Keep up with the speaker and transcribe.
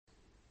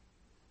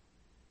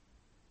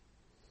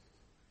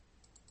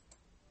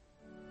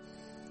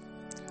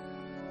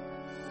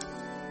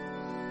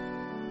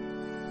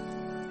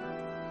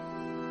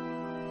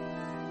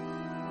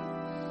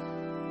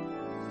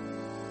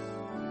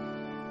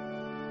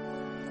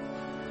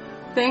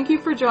Thank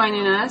you for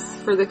joining us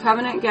for the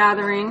Covenant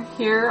Gathering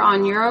here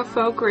on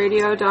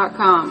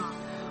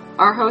EurofolkRadio.com.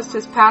 Our host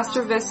is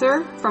Pastor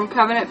Visser from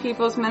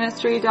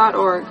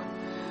CovenantPeoplesMinistry.org.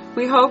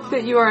 We hope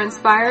that you are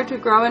inspired to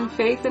grow in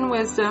faith and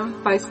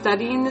wisdom by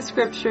studying the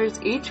Scriptures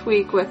each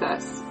week with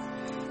us.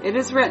 It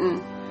is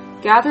written,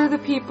 "Gather the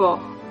people,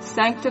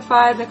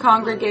 sanctify the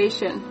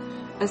congregation,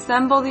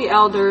 assemble the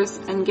elders,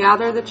 and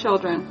gather the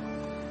children."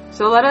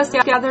 So let us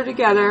gather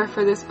together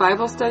for this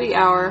Bible study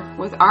hour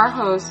with our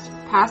host,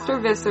 Pastor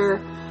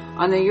Visser,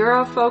 on the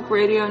Eurofolk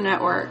Radio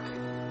Network.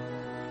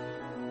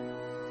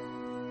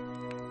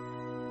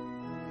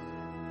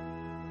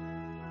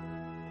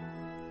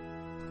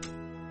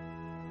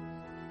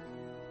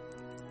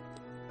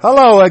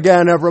 Hello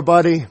again,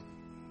 everybody.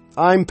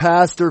 I'm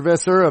Pastor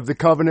Visser of the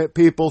Covenant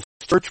People's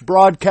Church,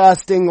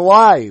 broadcasting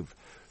live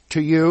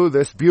to you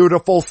this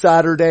beautiful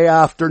Saturday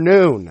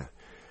afternoon.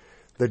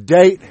 The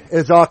date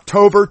is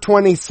October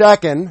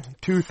 22nd,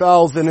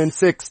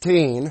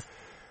 2016,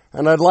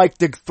 and I'd like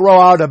to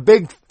throw out a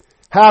big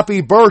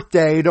happy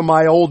birthday to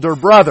my older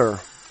brother,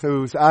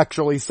 who's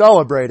actually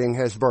celebrating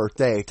his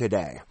birthday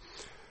today.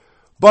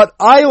 But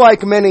I,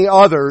 like many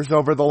others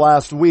over the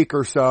last week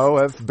or so,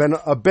 have been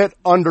a bit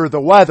under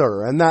the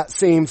weather, and that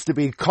seems to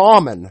be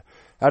common,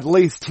 at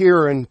least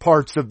here in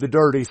parts of the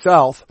dirty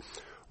South,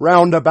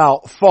 round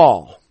about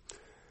fall.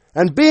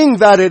 And being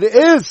that it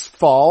is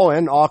fall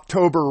and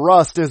October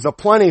rust is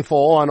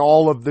aplentiful on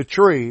all of the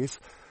trees,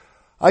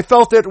 I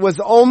felt it was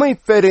only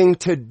fitting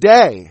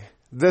today,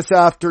 this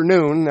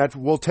afternoon, that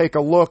we'll take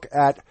a look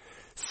at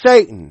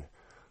Satan,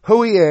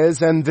 who he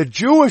is, and the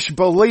Jewish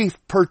belief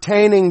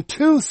pertaining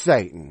to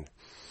Satan.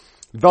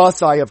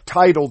 Thus, I have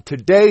titled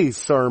today's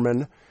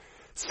sermon,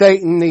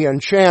 Satan the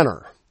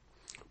Enchanter.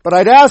 But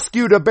I'd ask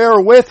you to bear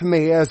with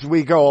me as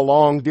we go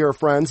along, dear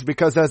friends,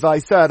 because as I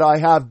said, I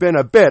have been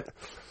a bit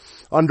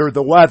under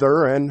the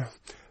weather, and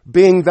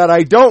being that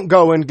I don't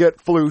go and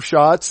get flu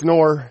shots,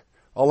 nor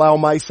allow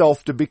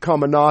myself to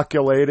become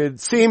inoculated,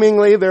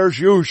 seemingly there's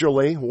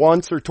usually,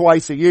 once or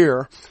twice a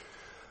year,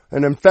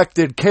 an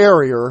infected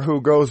carrier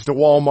who goes to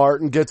Walmart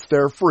and gets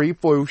their free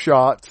flu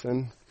shots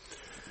and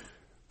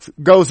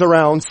goes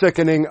around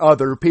sickening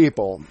other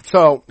people.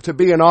 So, to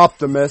be an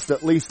optimist,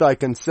 at least I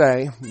can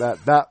say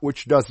that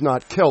which does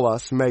not kill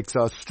us makes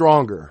us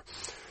stronger.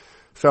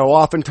 So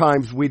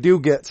oftentimes we do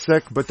get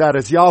sick, but that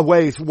is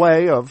Yahweh's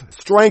way of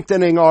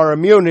strengthening our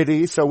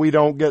immunity so we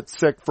don't get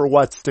sick for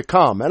what's to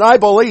come. And I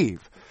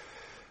believe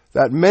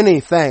that many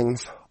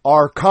things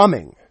are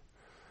coming.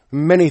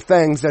 Many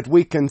things that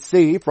we can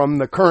see from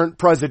the current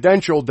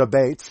presidential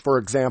debates, for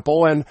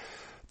example, and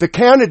the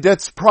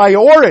candidates'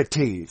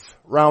 priorities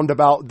round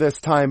about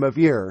this time of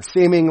year.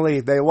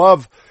 Seemingly they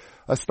love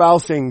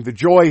espousing the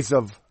joys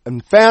of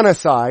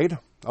infanticide,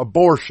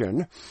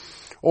 abortion,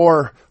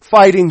 or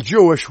fighting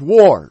Jewish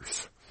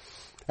wars.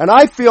 And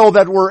I feel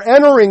that we're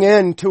entering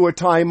into a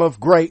time of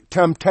great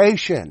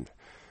temptation.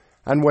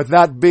 And with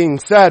that being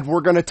said, we're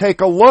going to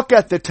take a look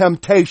at the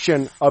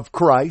temptation of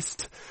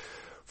Christ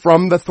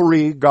from the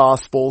three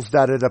Gospels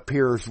that it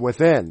appears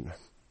within.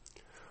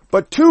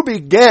 But to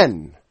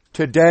begin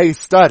today's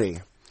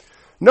study,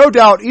 no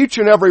doubt each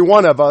and every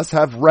one of us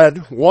have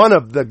read one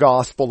of the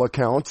Gospel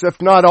accounts,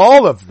 if not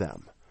all of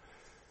them.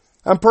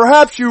 And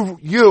perhaps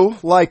you,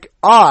 like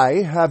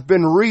I, have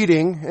been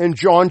reading in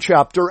John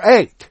chapter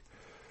 8.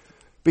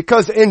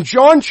 Because in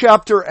John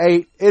chapter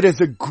 8, it is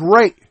a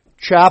great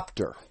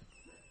chapter.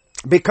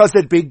 Because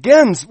it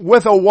begins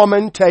with a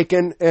woman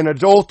taken in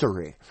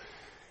adultery.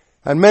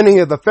 And many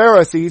of the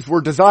Pharisees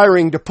were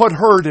desiring to put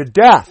her to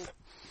death.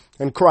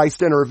 And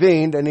Christ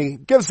intervened, and he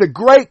gives a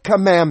great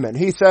commandment.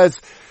 He says,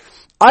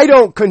 "I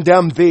don't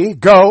condemn thee,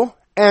 go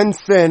and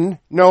sin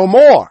no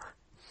more."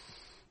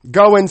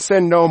 Go and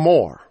sin no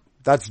more.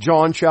 That's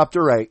John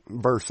chapter 8,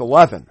 verse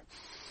 11.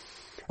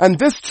 And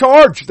this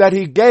charge that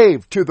he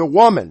gave to the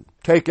woman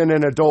taken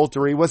in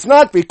adultery was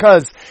not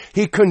because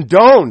he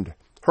condoned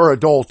her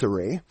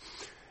adultery.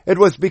 It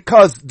was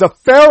because the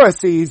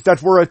Pharisees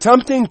that were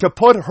attempting to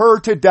put her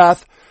to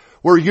death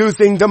were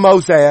using the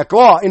Mosaic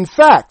law. In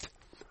fact,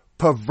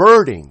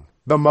 perverting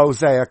the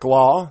Mosaic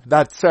law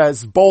that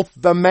says both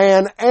the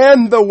man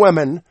and the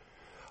woman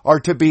are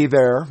to be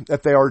there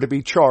if they are to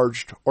be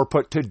charged or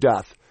put to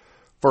death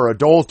for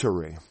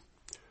adultery.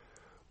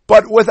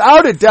 But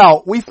without a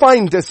doubt, we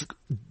find this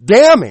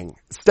damning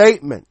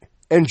statement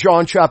in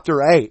John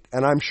chapter 8,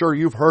 and I'm sure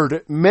you've heard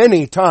it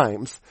many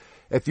times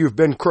if you've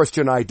been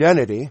Christian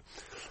Identity.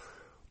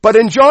 But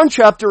in John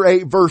chapter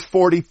 8, verse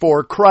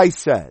 44, Christ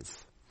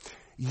says,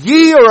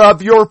 "Ye are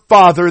of your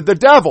father the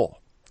devil,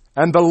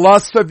 and the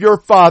lusts of your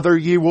father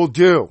ye will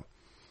do.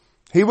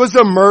 He was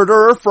a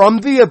murderer from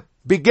the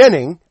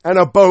beginning, and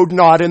abode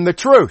not in the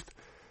truth,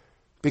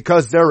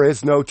 because there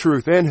is no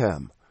truth in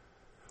him.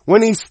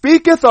 When he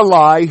speaketh a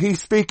lie, he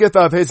speaketh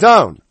of his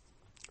own,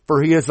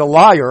 for he is a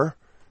liar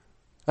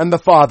and the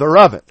father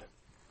of it."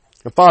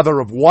 The father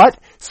of what?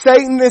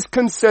 Satan is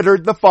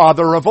considered the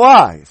father of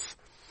lies.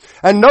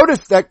 And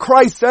notice that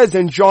Christ says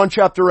in John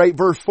chapter 8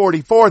 verse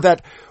 44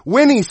 that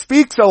when he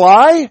speaks a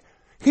lie,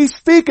 He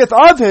speaketh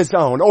of his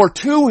own, or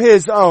to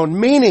his own,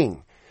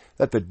 meaning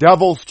that the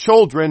devil's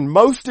children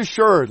most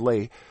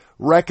assuredly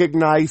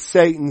recognize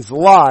Satan's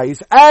lies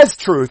as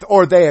truth,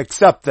 or they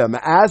accept them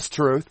as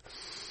truth.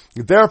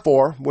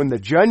 Therefore, when the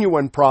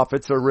genuine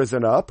prophets are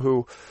risen up,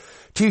 who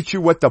teach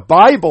you what the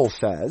Bible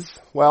says,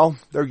 well,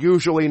 they're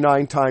usually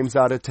 9 times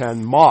out of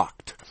 10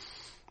 mocked.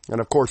 And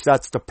of course,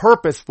 that's the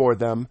purpose for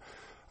them,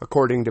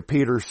 according to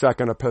Peter's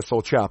second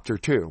epistle, chapter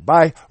 2.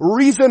 By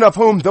reason of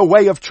whom the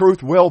way of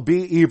truth will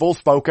be evil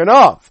spoken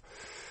of.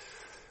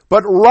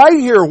 But right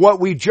here,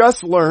 what we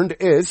just learned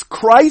is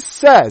Christ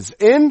says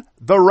in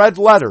the red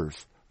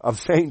letters of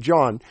St.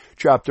 John,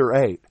 chapter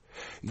 8,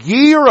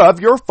 ye are of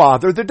your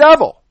father the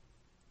devil.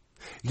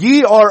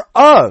 Ye are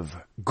of,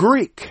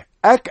 Greek,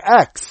 ek,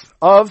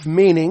 of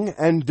meaning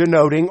and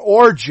denoting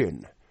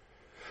origin.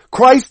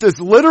 Christ is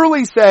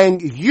literally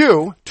saying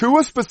you, to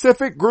a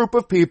specific group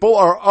of people,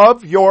 are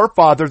of your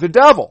father the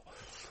devil.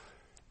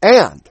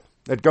 And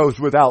it goes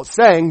without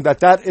saying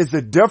that that is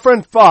a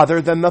different father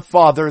than the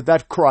father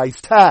that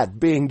Christ had,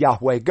 being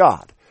Yahweh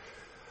God.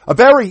 A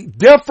very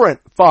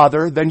different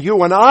father than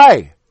you and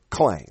I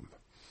claim.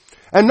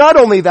 And not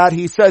only that,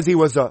 he says he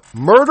was a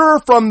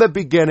murderer from the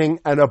beginning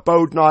and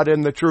abode not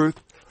in the truth,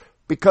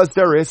 because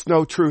there is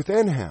no truth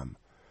in him.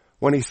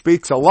 When he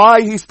speaks a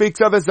lie, he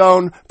speaks of his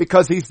own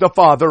because he's the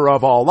father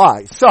of all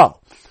lies. So,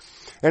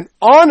 an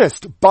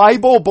honest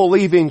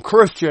Bible-believing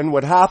Christian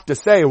would have to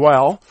say,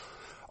 well,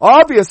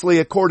 obviously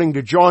according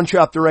to John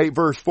chapter 8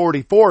 verse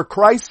 44,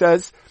 Christ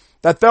says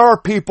that there are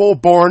people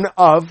born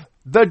of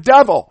the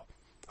devil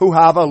who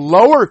have a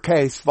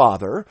lowercase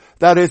father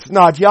that is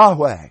not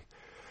Yahweh.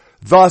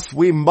 Thus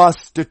we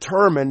must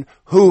determine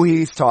who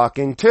he's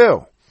talking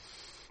to.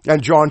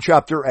 And John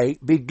chapter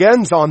 8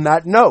 begins on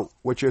that note,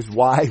 which is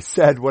why I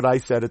said what I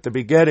said at the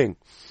beginning.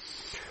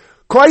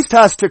 Christ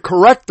has to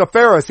correct the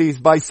Pharisees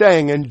by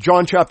saying in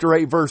John chapter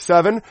 8 verse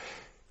 7,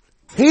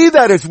 he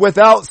that is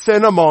without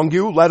sin among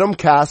you, let him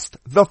cast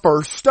the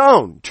first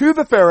stone. To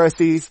the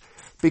Pharisees,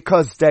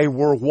 because they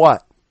were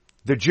what?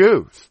 The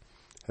Jews.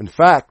 In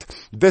fact,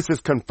 this is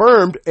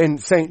confirmed in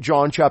St.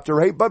 John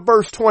chapter 8, but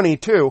verse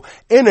 22,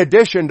 in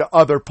addition to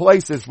other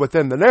places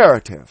within the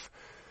narrative,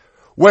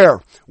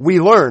 where we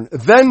learn,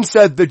 then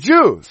said the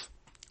Jews,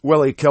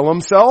 will he kill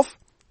himself?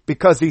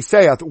 Because he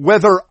saith,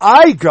 whither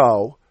I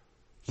go,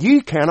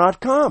 ye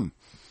cannot come.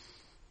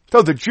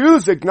 So the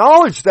Jews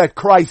acknowledged that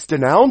Christ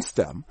denounced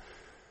them.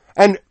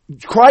 And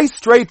Christ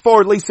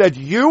straightforwardly said,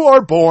 you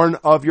are born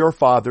of your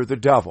father the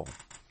devil.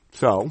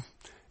 So,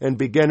 in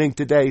beginning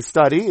today's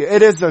study,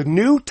 it is a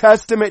New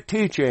Testament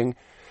teaching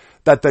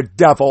that the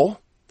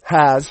devil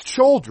has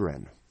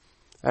children.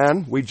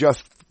 And we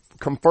just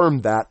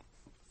confirmed that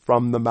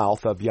from the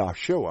mouth of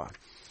Yahshua.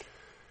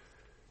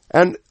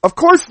 And of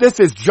course this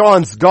is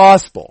John's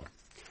gospel.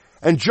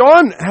 And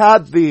John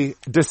had the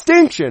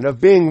distinction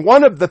of being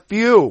one of the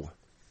few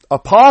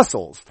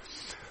apostles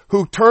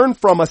who turned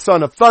from a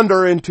son of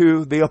thunder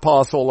into the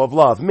apostle of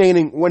love.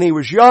 Meaning, when he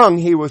was young,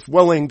 he was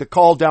willing to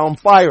call down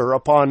fire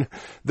upon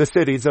the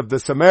cities of the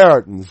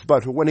Samaritans.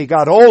 But when he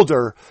got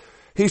older,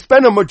 he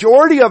spent a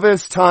majority of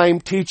his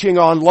time teaching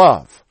on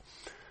love.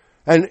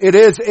 And it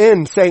is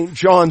in St.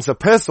 John's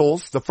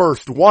epistles, the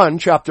first one,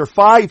 chapter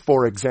 5,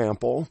 for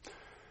example,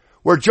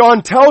 where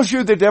John tells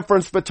you the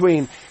difference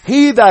between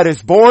he that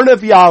is born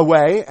of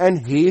Yahweh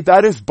and he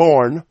that is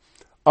born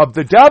of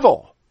the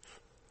devil.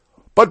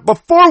 But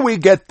before we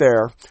get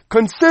there,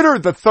 consider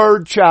the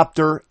 3rd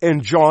chapter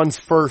in John's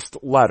first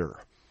letter,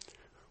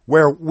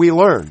 where we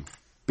learn,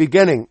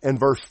 beginning in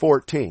verse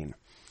 14,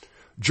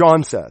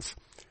 John says,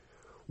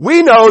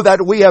 we know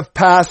that we have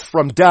passed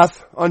from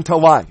death unto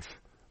life,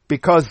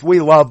 because we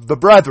love the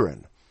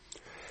brethren.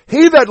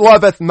 He that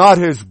loveth not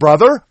his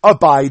brother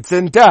abides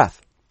in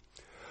death.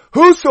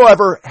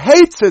 Whosoever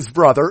hates his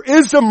brother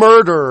is a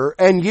murderer,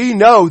 and ye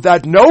know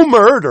that no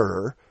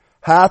murderer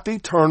hath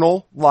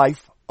eternal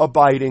life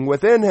abiding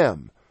within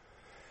him.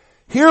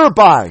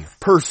 Hereby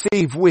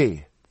perceive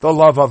we the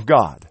love of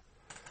God,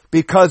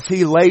 because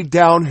he laid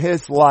down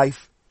his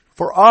life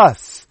for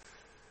us.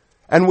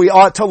 And we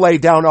ought to lay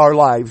down our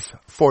lives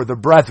for the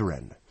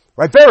brethren.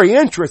 Right? Very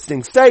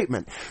interesting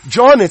statement.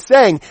 John is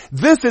saying,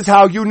 this is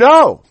how you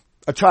know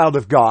a child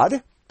of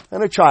God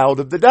and a child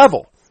of the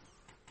devil.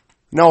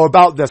 Now,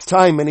 about this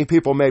time, many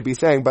people may be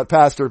saying, but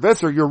Pastor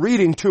Visser, you're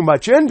reading too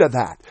much into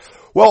that.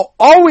 Well,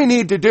 all we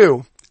need to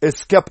do is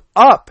skip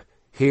up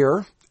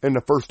here in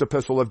the first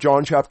epistle of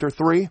John, chapter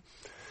 3,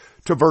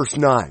 to verse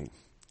 9.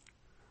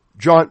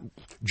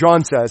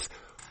 John says,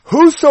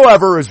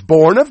 whosoever is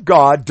born of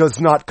God does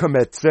not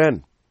commit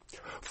sin.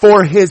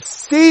 For his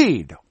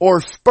seed, or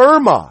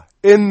sperma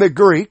in the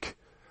Greek,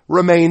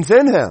 remains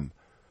in him.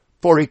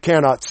 For he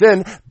cannot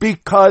sin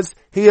because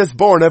he is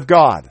born of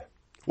God.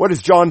 What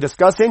is John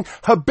discussing?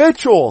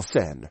 Habitual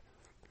sin.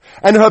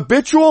 And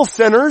habitual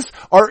sinners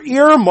are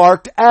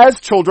earmarked as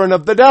children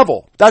of the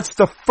devil. That's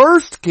the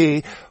first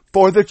key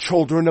for the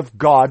children of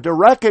God to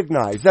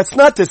recognize. That's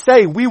not to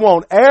say we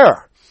won't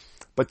err,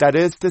 but that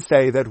is to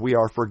say that we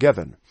are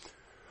forgiven.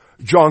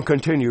 John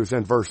continues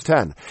in verse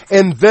 10.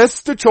 In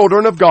this the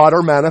children of God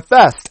are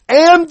manifest,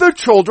 and the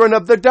children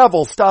of the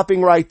devil,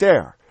 stopping right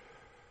there.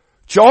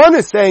 John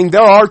is saying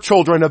there are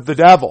children of the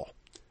devil.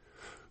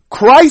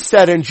 Christ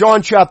said in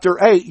John chapter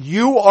 8,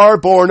 you are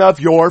born of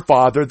your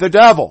father the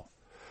devil.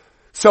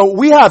 So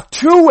we have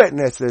two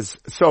witnesses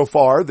so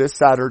far this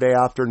Saturday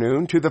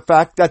afternoon to the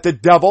fact that the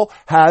devil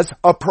has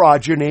a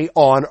progeny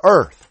on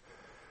earth.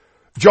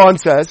 John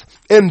says,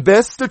 in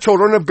this the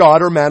children of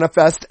God are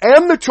manifest,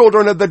 and the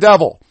children of the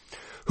devil.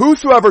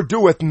 Whosoever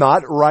doeth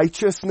not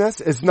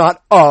righteousness is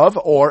not of,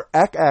 or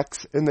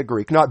XX in the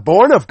Greek, not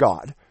born of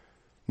God,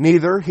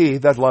 neither he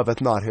that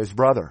loveth not his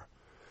brother.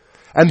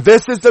 And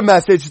this is the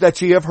message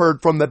that ye have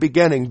heard from the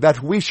beginning,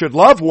 that we should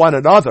love one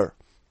another,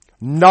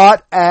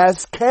 not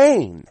as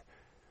Cain,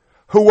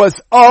 who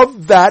was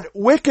of that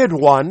wicked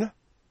one,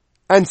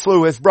 and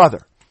slew his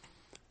brother.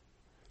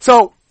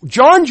 So,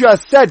 John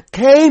just said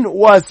Cain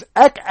was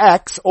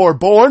XX, or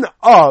born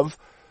of,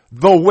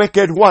 the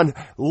wicked one.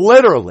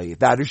 Literally,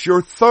 that is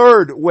your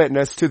third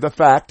witness to the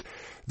fact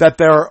that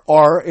there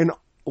are an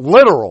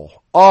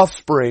literal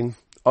offspring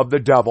of the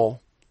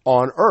devil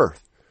on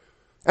earth.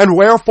 And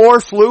wherefore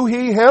slew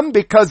he him?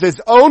 Because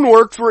his own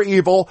works were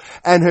evil,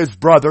 and his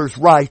brother's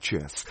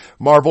righteous.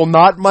 Marvel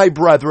not, my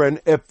brethren,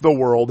 if the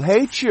world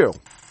hates you.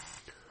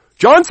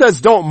 John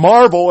says don't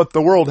marvel if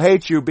the world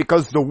hates you,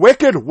 because the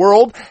wicked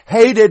world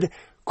hated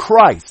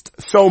Christ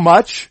so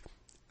much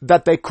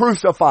that they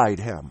crucified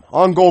him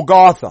on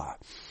Golgotha.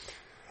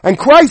 And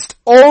Christ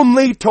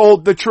only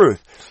told the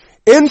truth.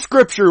 In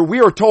Scripture,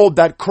 we are told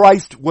that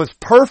Christ was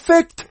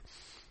perfect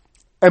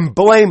and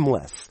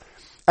blameless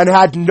and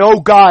had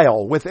no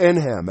guile within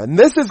him. And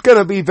this is going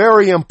to be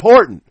very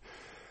important,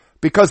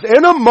 because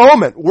in a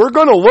moment, we're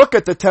going to look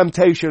at the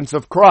temptations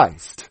of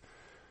Christ.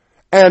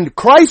 And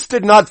Christ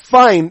did not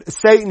find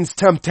Satan's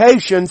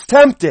temptations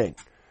tempting,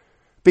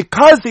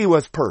 because he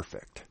was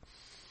perfect.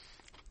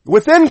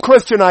 Within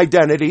Christian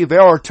identity,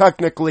 there are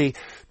technically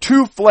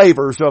two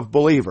flavors of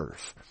believers.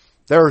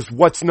 There's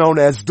what's known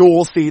as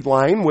dual seed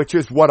line, which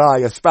is what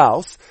I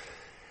espouse.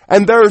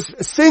 And there's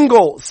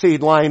single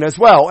seed line as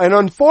well. And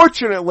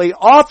unfortunately,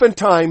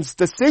 oftentimes,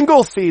 the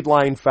single seed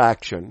line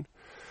faction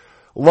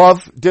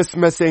love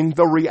dismissing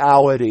the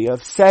reality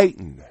of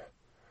Satan.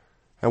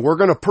 And we're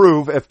going to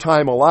prove, if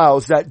time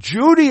allows, that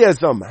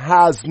Judaism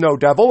has no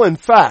devil. In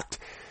fact,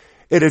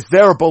 it is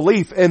their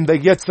belief in the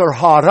Yetzer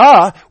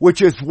Hara,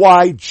 which is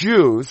why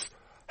Jews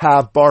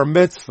have bar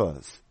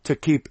mitzvahs, to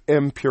keep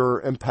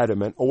impure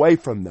impediment away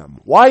from them.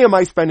 Why am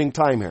I spending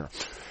time here?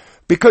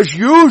 Because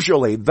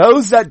usually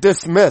those that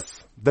dismiss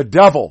the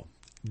devil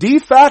de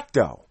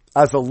facto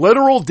as a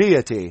literal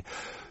deity,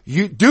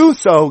 you do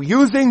so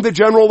using the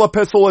general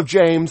epistle of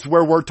James,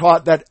 where we're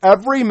taught that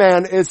every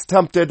man is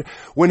tempted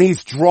when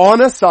he's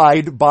drawn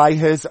aside by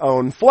his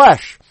own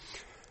flesh.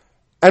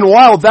 And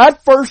while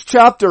that first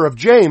chapter of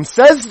James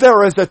says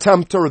there is a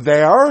tempter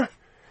there,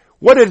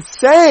 what it's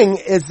saying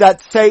is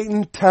that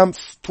Satan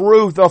tempts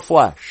through the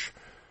flesh.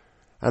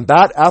 And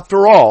that,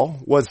 after all,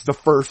 was the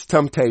first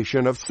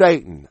temptation of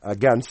Satan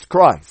against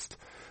Christ.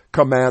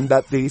 Command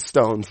that these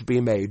stones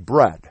be made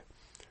bread.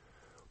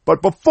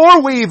 But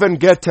before we even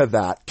get to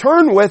that,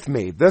 turn with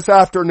me this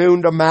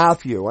afternoon to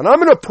Matthew, and I'm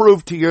going to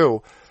prove to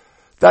you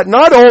that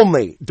not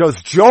only does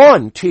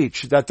John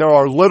teach that there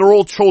are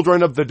literal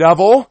children of the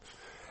devil,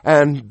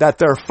 and that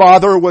their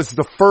father was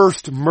the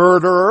first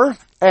murderer.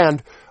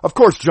 And, of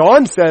course,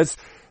 John says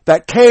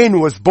that Cain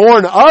was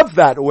born of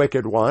that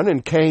wicked one,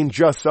 and Cain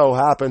just so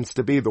happens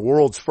to be the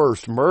world's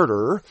first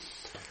murderer,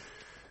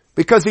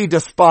 because he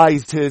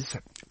despised his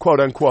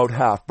quote-unquote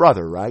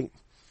half-brother, right?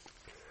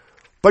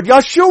 But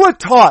Yeshua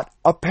taught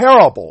a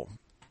parable.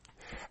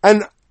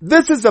 And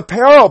this is a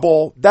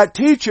parable that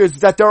teaches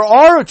that there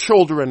are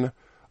children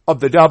of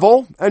the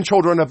devil and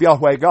children of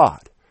Yahweh God.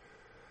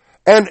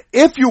 And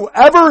if you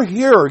ever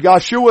hear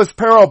Yeshua's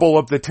parable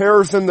of the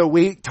tares and the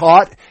wheat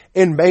taught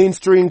in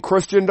mainstream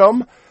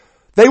Christendom,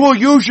 they will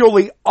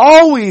usually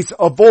always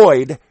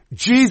avoid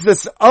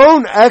Jesus'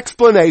 own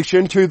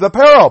explanation to the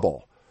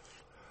parable.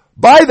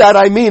 By that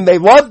I mean they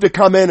love to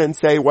come in and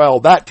say, well,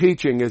 that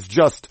teaching is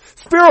just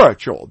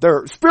spiritual.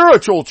 They're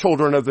spiritual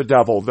children of the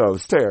devil,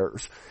 those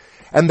tares.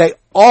 And they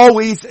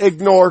always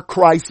ignore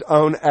Christ's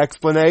own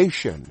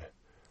explanation.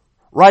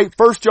 Right?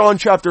 1 John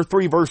chapter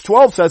 3 verse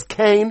 12 says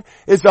Cain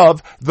is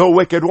of the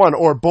wicked one,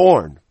 or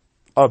born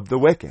of the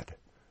wicked.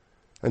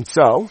 And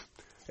so,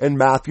 in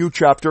Matthew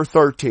chapter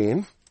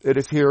 13, it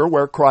is here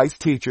where Christ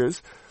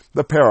teaches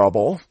the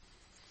parable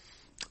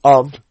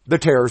of the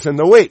tares and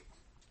the wheat.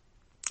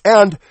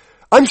 And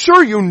I'm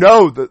sure you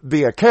know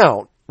the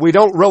account. We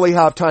don't really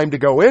have time to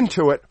go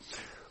into it.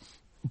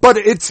 But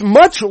it's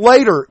much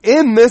later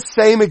in this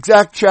same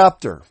exact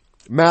chapter,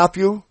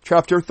 Matthew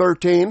chapter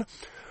 13,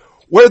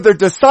 where the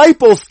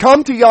disciples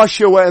come to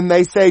Yeshua and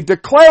they say,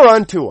 declare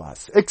unto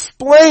us,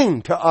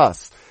 explain to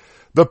us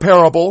the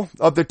parable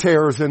of the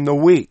tares and the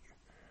wheat.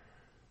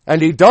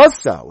 And he does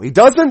so. He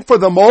doesn't for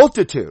the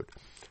multitude,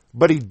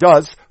 but he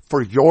does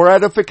for your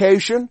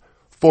edification,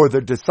 for the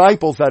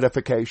disciples'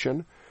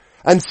 edification,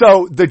 And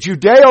so the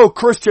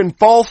Judeo-Christian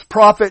false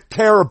prophet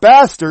terror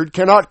bastard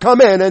cannot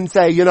come in and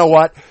say, you know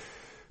what,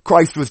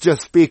 Christ was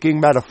just speaking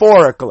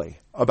metaphorically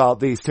about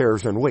these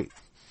tares and wheat.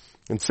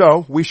 And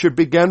so we should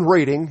begin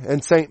reading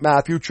in St.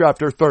 Matthew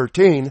chapter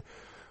 13,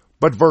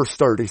 but verse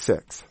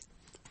 36,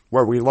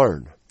 where we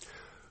learn.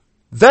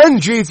 Then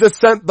Jesus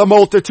sent the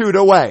multitude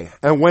away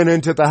and went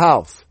into the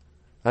house.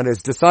 And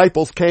his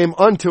disciples came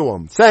unto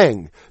him,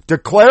 saying,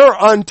 Declare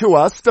unto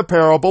us the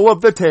parable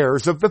of the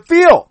tares of the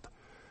field.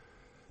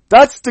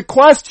 That's the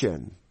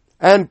question.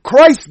 And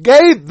Christ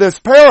gave this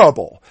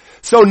parable.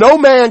 So no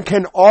man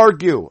can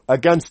argue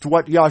against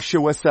what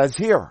Yeshua says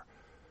here.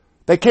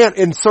 They can't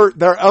insert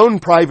their own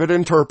private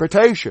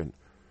interpretation.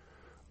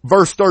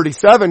 Verse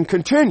 37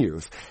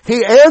 continues,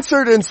 He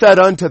answered and said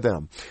unto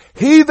them,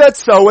 He that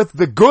soweth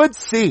the good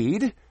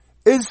seed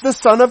is the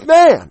Son of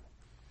Man.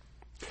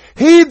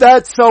 He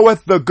that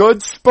soweth the good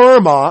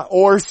sperma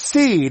or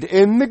seed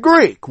in the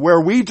Greek, where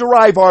we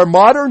derive our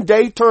modern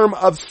day term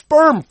of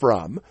sperm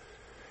from,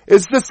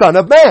 is the Son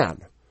of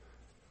Man.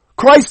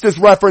 Christ is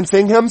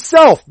referencing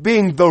himself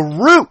being the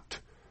root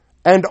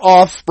and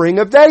offspring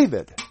of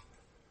David.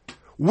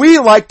 We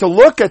like to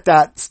look at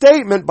that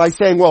statement by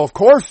saying, well, of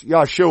course,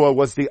 Yeshua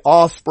was the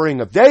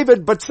offspring of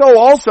David, but so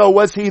also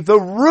was he the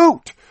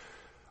root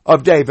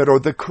of David, or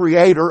the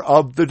creator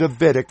of the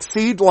Davidic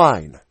seed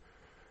line.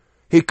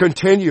 He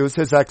continues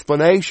his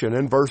explanation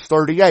in verse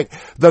 38.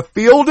 The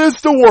field is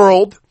the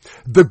world,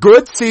 the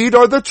good seed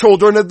are the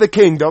children of the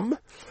kingdom,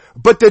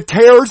 but the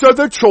tares are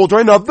the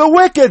children of the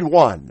wicked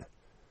one.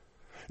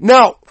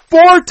 Now,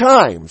 4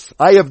 times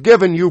I have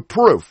given you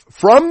proof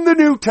from the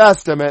New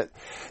Testament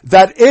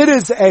that it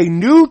is a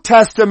New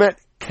Testament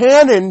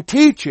canon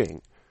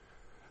teaching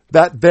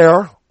that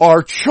there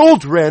are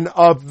children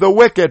of the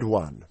wicked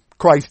one.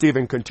 Christ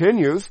even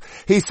continues.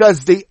 He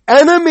says, the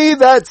enemy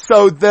that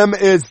sowed them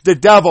is the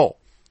devil.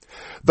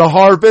 The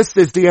harvest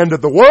is the end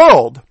of the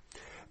world,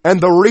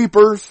 and the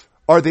reapers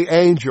are the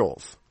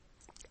angels.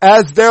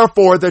 As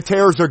therefore the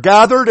tares are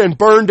gathered and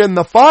burned in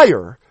the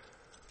fire,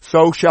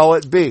 so shall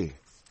it be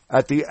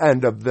at the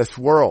end of this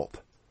world.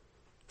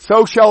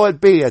 So shall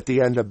it be at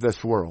the end of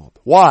this world.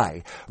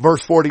 Why?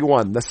 Verse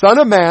 41, the Son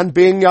of Man,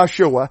 being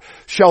Yeshua,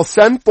 shall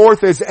send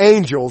forth his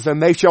angels,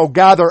 and they shall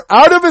gather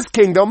out of his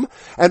kingdom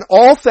and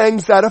all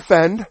things that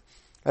offend,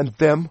 and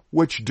them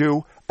which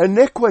do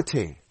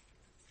iniquity.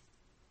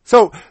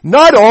 So,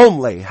 not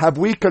only have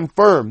we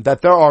confirmed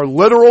that there are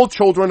literal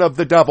children of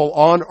the devil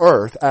on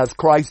earth, as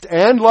Christ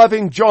and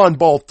loving John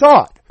both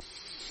taught,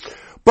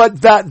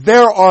 but that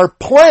there are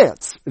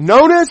plants,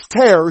 known as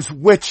tares,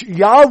 which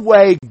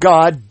Yahweh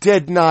God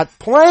did not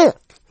plant.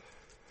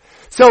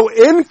 So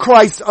in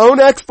Christ's own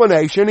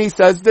explanation, he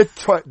says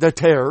that the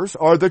tares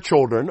are the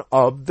children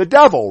of the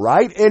devil,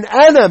 right? An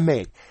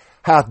enemy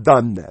hath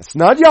done this,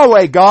 not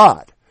Yahweh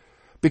God,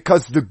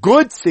 because the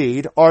good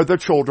seed are the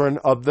children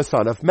of the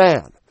Son of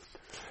Man.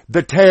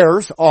 The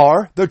tares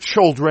are the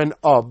children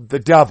of the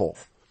devil,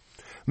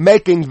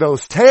 making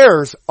those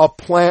tares a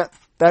plant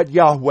that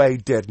Yahweh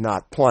did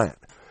not plant.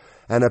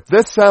 And if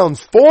this sounds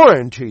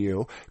foreign to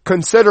you,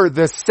 consider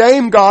this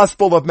same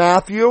Gospel of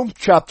Matthew,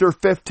 chapter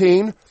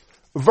 15,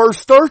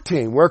 verse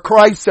 13, where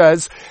Christ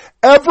says,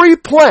 Every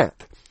plant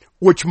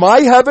which my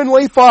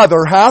heavenly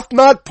Father hath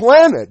not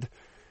planted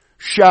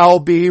shall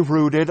be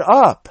rooted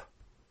up.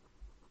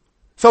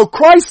 So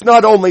Christ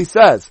not only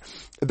says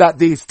that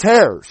these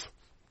tares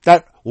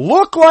that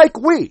look like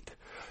wheat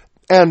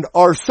and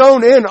are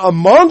sown in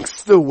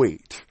amongst the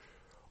wheat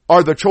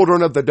are the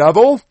children of the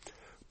devil,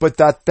 but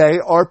that they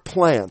are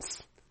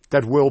plants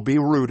that will be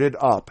rooted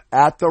up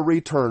at the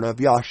return of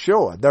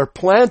Yeshua. They're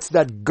plants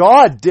that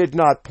God did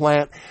not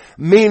plant,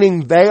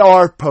 meaning they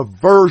are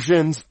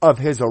perversions of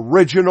his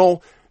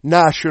original,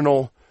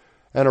 national,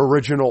 and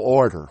original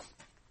order.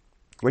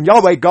 When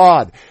Yahweh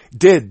God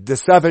did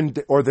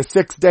the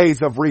 6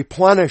 days of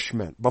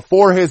replenishment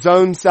before his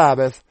own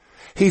Sabbath,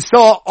 he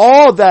saw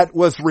all that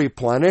was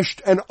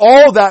replenished and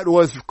all that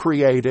was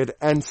created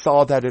and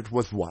saw that it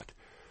was what?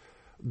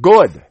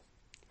 Good.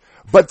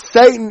 But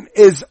Satan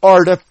is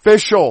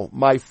artificial,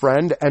 my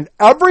friend, and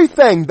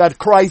everything that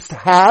Christ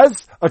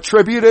has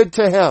attributed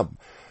to him,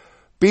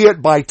 be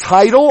it by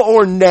title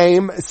or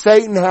name,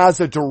 Satan has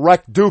a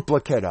direct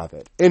duplicate of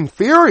it.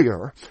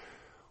 Inferior,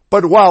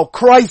 but while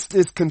Christ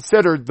is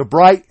considered the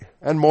bright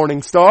and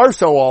morning star,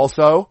 so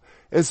also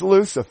is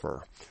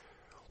Lucifer.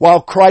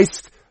 While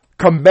Christ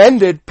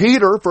commended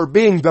Peter for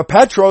being the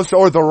Petros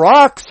or the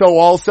rock, so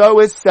also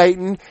is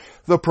Satan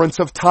the prince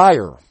of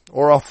Tyre,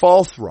 or a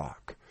false rock.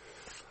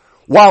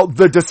 While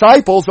the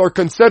disciples are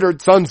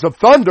considered sons of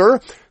thunder,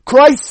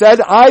 Christ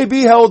said, I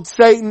beheld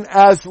Satan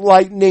as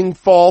lightning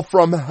fall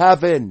from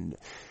heaven.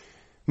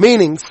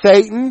 Meaning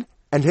Satan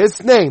and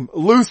his name,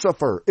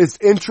 Lucifer, is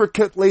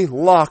intricately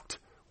locked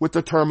with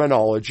the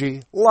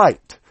terminology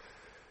light.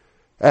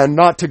 And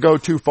not to go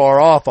too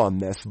far off on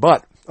this,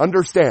 but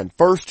understand,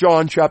 1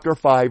 John chapter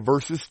 5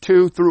 verses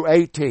 2 through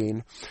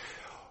 18,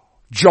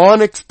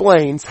 John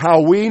explains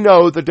how we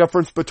know the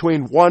difference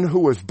between one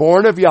who is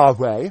born of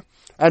Yahweh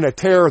and a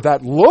tare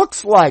that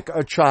looks like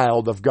a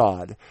child of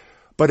God,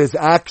 but is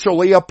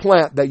actually a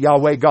plant that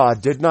Yahweh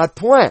God did not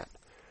plant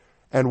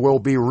and will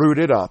be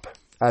rooted up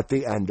at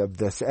the end of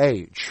this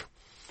age.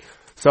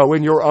 So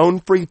in your own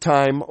free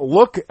time,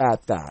 look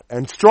at that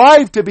and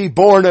strive to be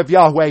born of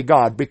Yahweh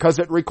God, because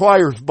it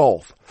requires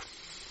both.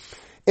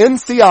 In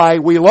CI,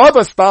 we love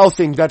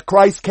espousing that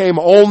Christ came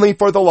only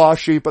for the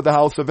lost sheep of the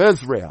house of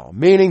Israel,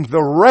 meaning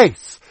the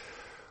race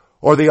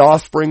or the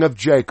offspring of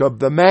Jacob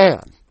the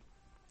man.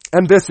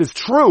 And this is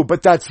true,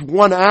 but that's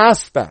one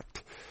aspect.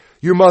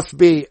 You must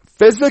be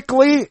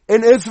physically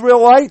an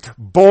Israelite,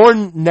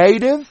 born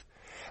native,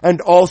 and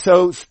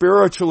also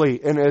spiritually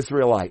an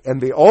Israelite.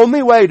 And the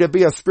only way to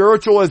be a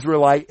spiritual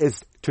Israelite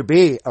is to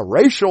be a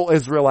racial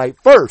Israelite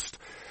first,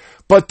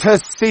 but to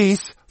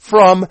cease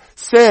from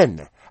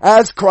sin.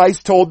 As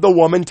Christ told the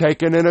woman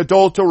taken in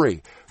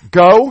adultery,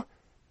 go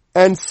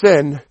and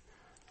sin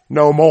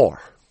no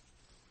more.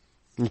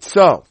 And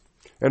so,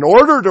 in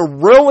order to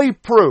really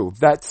prove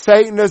that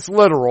Satan is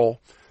literal,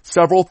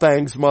 several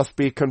things must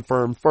be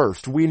confirmed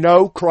first. We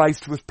know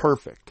Christ was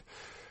perfect.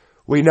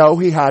 We know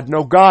he had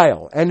no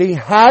guile, and he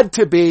had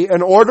to be,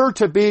 in order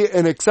to be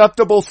an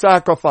acceptable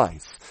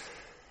sacrifice,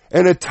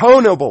 an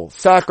atonable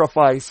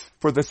sacrifice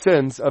for the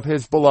sins of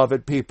his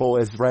beloved people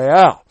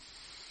Israel.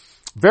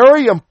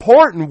 Very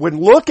important when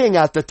looking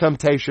at the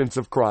temptations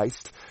of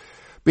Christ,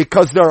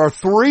 because there are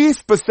three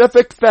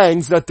specific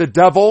things that the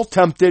devil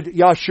tempted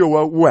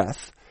Yeshua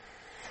with.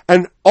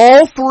 And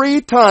all three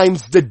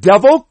times the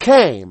devil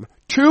came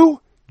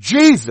to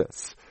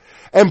Jesus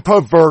and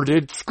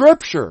perverted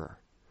Scripture.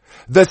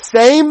 The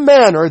same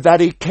manner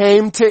that he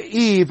came to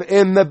Eve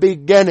in the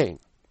beginning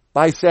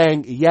by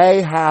saying,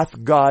 yea,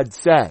 hath God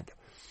said.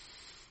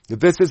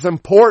 This is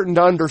important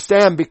to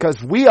understand,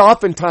 because we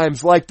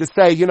oftentimes like to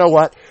say, you know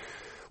what?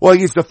 Well,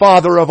 he's the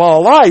father of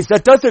all lies.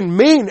 That doesn't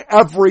mean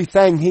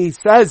everything he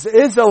says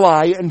is a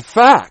lie. In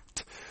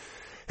fact,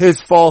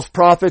 his false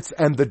prophets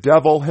and the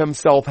devil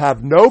himself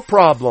have no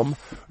problem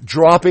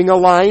dropping a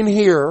line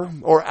here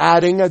or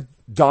adding a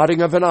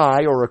dotting of an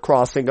I or a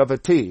crossing of a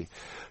T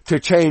to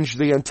change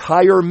the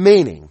entire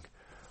meaning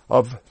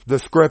of the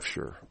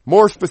Scripture,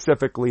 more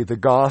specifically the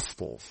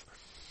Gospels.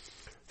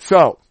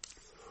 So,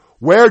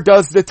 where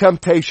does the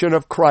temptation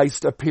of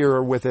Christ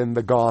appear within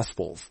the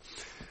Gospels?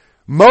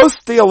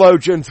 Most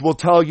theologians will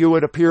tell you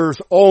it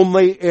appears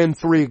only in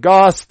three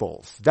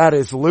Gospels. That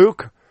is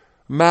Luke,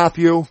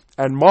 Matthew,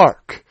 and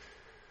Mark.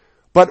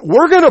 But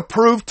we're going to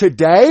prove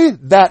today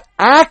that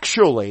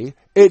actually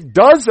it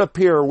does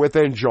appear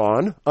within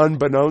John,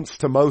 unbeknownst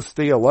to most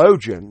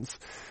theologians,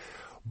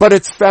 but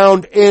it's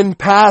found in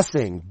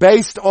passing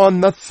based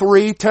on the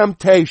three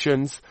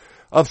temptations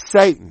of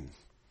Satan.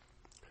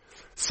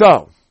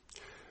 So,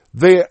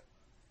 the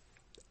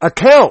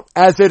account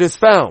as it is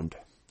found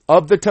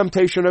of the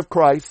temptation of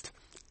Christ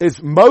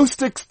is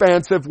most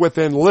expansive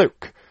within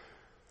Luke.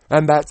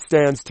 And that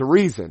stands to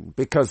reason,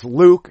 because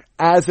Luke,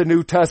 as a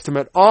New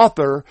Testament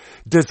author,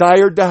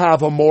 desired to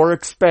have a more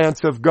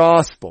expansive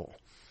gospel.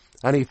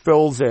 And he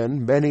fills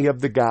in many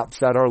of the gaps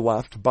that are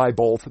left by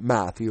both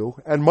Matthew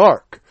and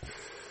Mark.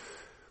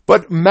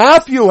 But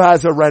Matthew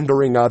has a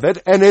rendering of it,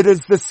 and it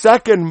is the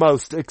second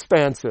most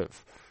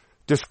expansive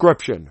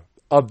description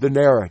of the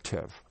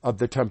narrative of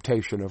the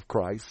temptation of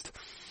Christ.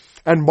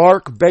 And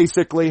Mark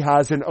basically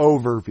has an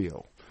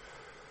overview.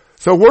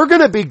 So we're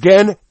going to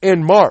begin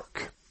in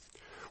Mark,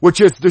 which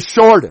is the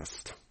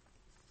shortest.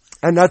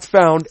 And that's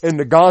found in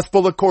the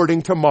Gospel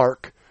according to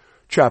Mark,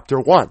 chapter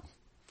 1.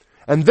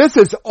 And this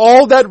is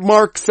all that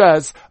Mark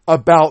says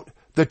about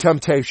the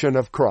temptation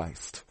of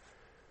Christ.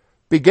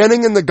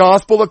 Beginning in the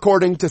Gospel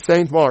according to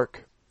St.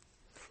 Mark,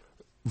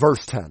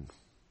 verse 10.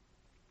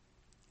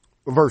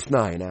 Verse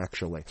 9,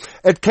 actually.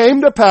 It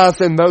came to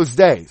pass in those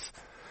days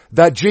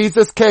that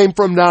Jesus came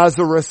from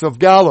Nazareth of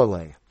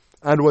Galilee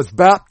and was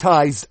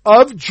baptized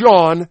of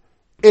John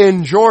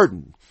in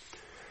Jordan.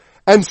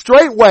 And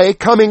straightway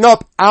coming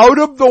up out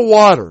of the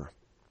water,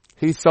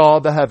 he saw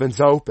the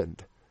heavens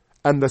opened,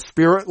 and the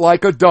Spirit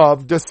like a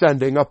dove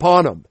descending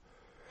upon him.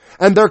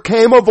 And there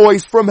came a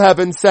voice from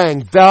heaven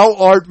saying, Thou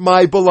art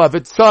my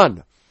beloved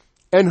Son,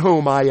 in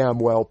whom I am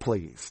well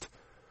pleased.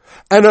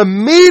 And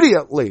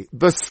immediately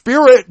the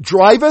Spirit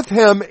driveth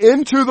him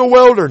into the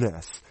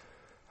wilderness.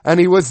 And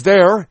he was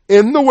there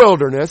in the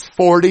wilderness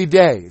 40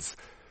 days,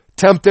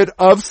 tempted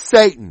of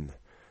Satan,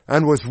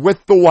 and was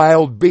with the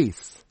wild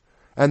beasts.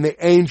 And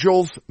the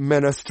angels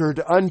ministered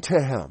unto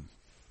him.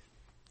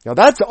 Now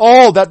that's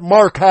all that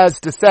Mark has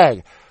to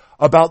say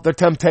about the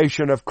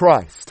temptation of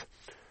Christ.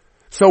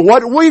 So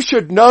what we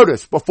should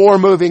notice before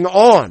moving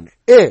on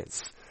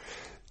is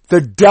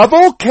the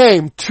devil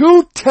came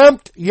to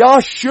tempt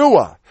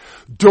Yeshua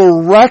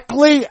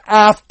directly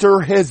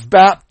after his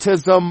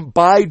baptism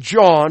by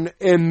John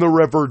in the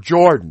river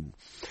Jordan.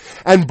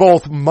 And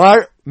both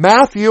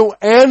Matthew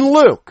and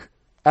Luke,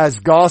 as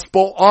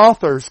gospel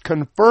authors,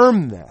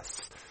 confirm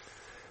this.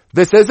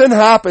 This isn't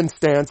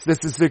happenstance. This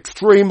is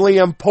extremely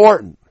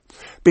important,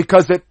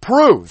 because it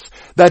proves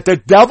that the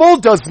devil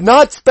does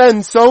not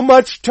spend so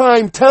much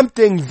time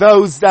tempting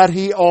those that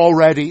he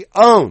already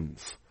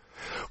owns.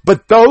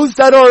 But those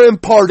that are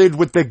imparted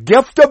with the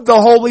gift of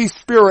the Holy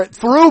Spirit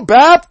through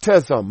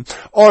baptism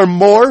are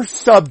more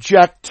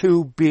subject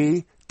to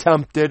be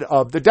tempted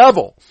of the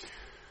devil.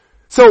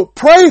 So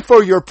pray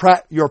for your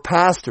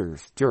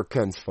pastors, dear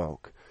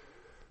kinsfolk,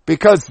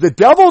 because the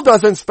devil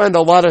doesn't spend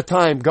a lot of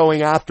time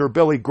going after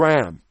Billy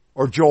Graham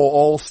or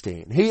Joel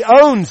Osteen. He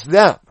owns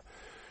them.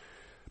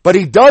 But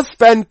he does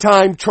spend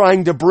time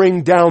trying to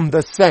bring down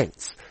the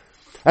saints.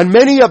 And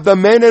many of the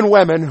men and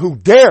women who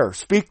dare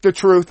speak the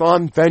truth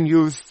on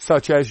venues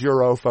such as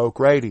Eurofolk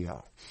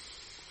Radio.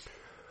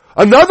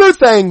 Another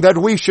thing that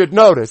we should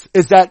notice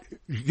is that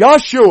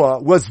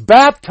Yeshua was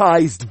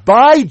baptized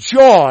by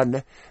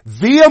John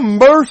the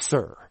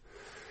Immerser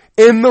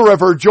in the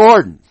River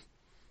Jordan.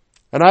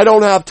 And I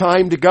don't have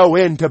time to go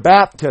into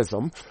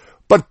baptism,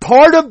 but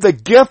part of the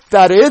gift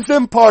that is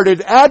imparted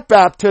at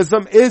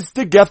baptism is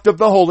the gift of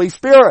the Holy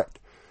Spirit.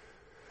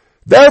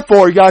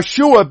 Therefore,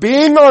 Yeshua,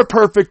 being our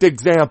perfect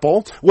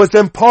example, was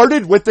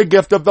imparted with the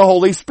gift of the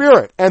Holy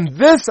Spirit. And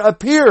this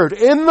appeared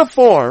in the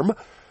form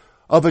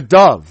of a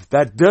dove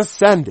that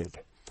descended,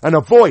 and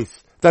a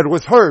voice that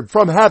was heard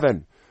from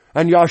heaven.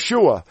 And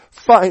Yahweh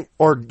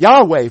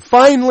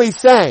finally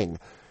saying,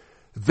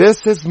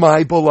 "This is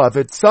my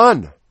beloved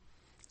Son,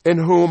 in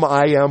whom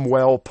I am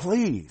well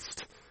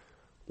pleased."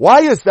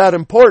 Why is that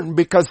important?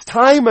 Because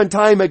time and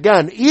time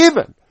again,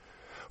 even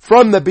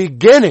from the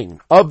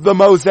beginning of the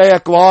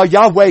Mosaic Law,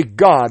 Yahweh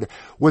God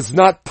was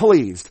not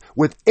pleased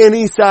with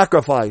any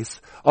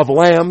sacrifice of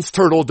lambs,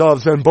 turtle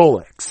doves, and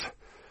bullocks.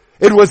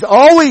 It was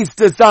always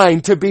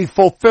designed to be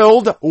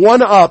fulfilled,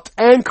 one-upped,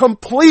 and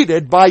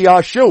completed by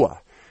Yeshua.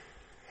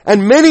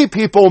 And many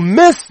people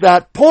miss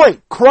that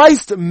point.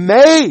 Christ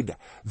made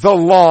the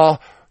law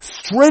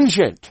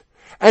stringent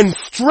and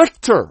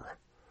stricter.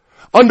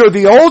 Under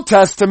the Old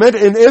Testament,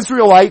 an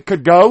Israelite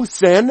could go,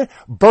 sin,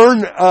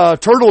 burn a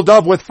turtle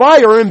dove with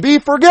fire, and be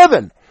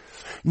forgiven.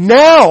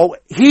 Now,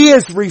 he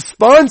is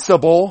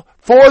responsible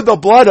for the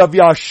blood of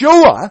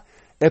Yeshua,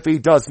 if he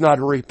does not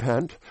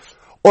repent,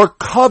 or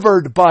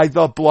covered by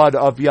the blood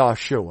of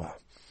Yeshua.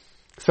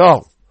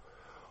 So,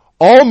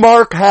 all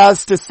Mark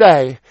has to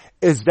say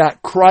is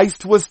that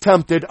Christ was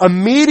tempted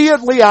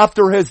immediately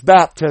after his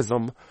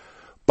baptism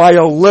by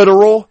a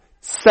literal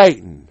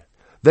Satan.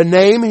 The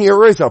name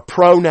here is a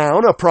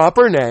pronoun, a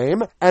proper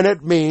name, and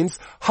it means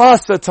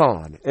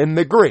Hasatan in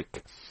the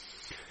Greek.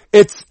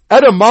 Its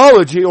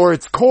etymology or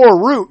its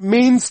core root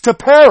means to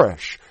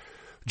perish,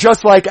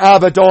 just like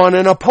Abaddon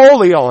and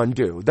Apollyon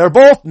do. They're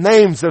both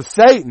names of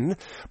Satan,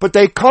 but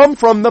they come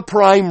from the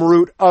prime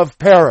root of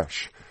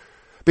perish.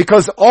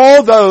 Because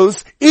all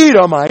those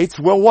Edomites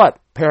will what?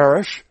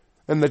 Perish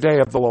in the day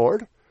of the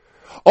Lord.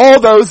 All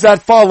those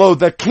that follow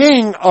the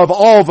king of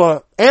all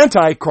the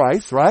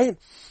Antichrist, right?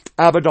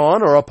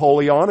 Abaddon or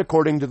Apollyon,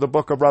 according to the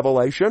book of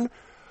Revelation,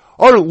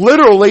 are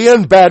literally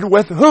in bed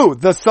with who?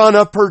 The son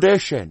of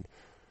perdition.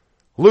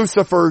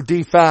 Lucifer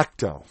de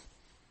facto.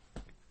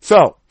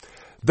 So,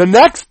 the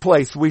next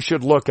place we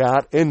should look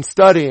at in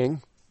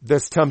studying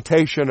this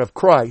temptation of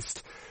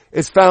Christ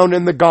is found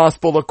in the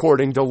Gospel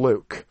according to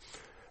Luke.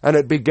 And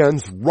it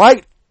begins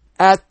right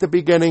at the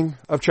beginning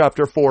of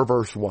chapter 4,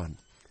 verse 1,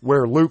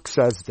 where Luke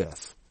says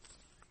this.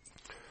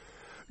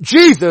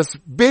 Jesus,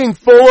 being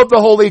full of the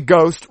Holy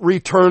Ghost,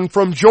 returned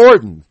from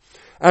Jordan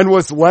and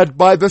was led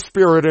by the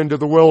Spirit into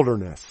the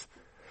wilderness,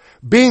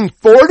 being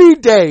 40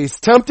 days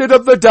tempted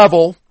of the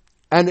devil,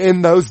 and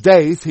in those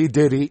days he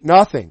did eat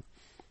nothing.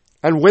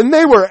 And when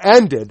they were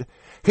ended,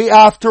 he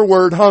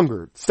afterward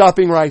hungered.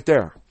 Stopping right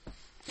there.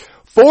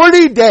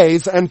 40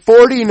 days and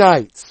 40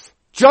 nights,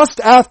 just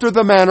after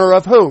the manner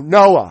of who?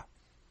 Noah.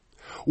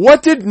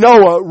 What did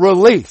Noah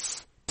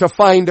release to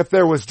find if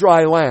there was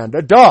dry land?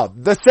 A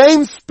dove. The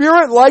same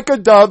spirit like a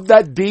dove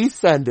that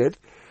descended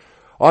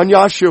on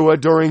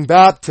Yeshua during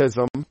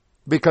baptism,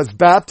 because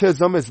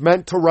baptism is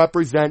meant to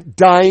represent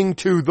dying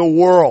to the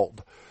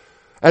world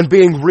and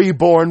being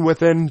reborn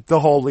within the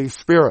Holy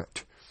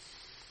Spirit.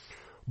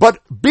 But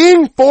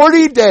being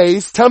 40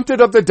 days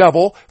tempted of the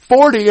devil,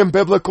 40 in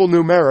biblical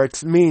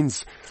numerics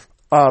means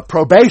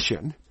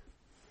probation.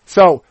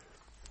 So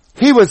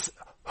he was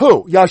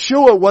who?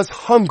 Yeshua was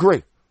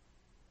hungry.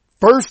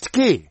 First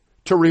key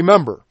to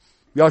remember,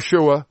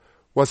 Yeshua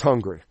was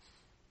hungry.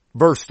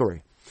 Verse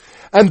 3.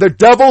 And the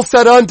devil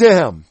said unto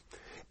him,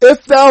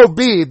 If thou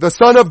be the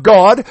Son of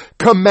God,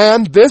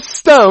 command this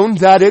stone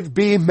that it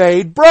be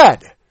made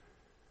bread.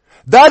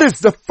 That is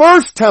the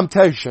first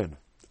temptation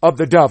of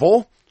the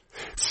devil.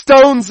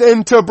 Stones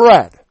into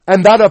bread.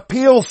 And that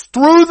appeals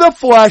through the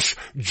flesh,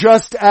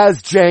 just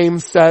as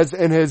James says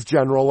in his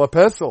general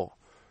epistle.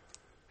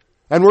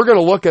 And we're going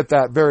to look at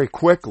that very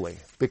quickly,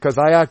 because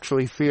I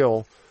actually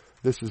feel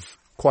this is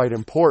quite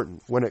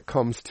important when it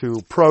comes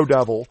to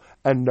pro-devil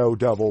and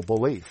no-devil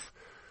belief.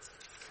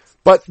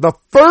 But the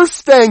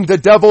first thing the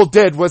devil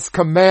did was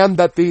command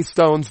that these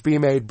stones be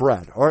made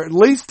bread, or at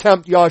least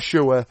tempt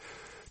Yeshua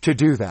to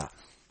do that.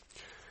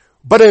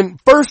 But in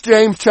 1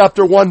 James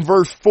chapter 1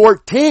 verse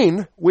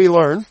 14, we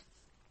learn,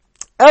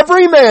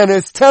 every man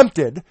is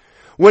tempted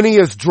when he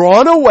is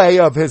drawn away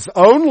of his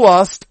own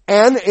lust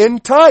and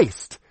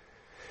enticed.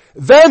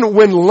 Then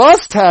when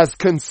lust has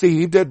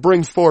conceived, it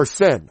brings forth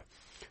sin.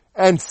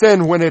 And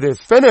sin, when it is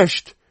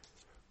finished,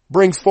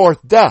 brings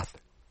forth death.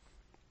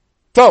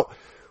 So,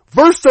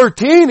 verse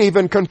 13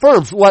 even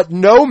confirms, let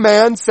no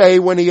man say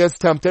when he is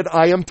tempted,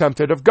 I am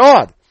tempted of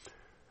God.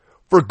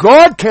 For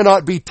God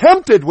cannot be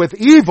tempted with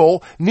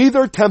evil,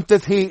 neither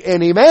tempteth he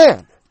any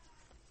man.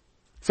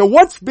 So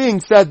what's being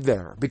said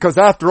there? Because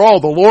after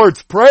all, the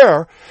Lord's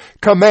Prayer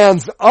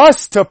commands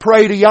us to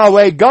pray to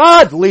Yahweh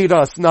God, lead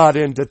us not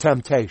into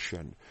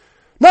temptation.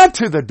 Not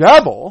to the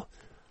devil.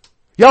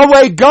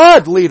 Yahweh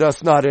God, lead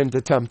us not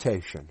into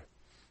temptation.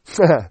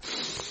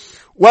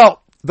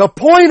 Well, the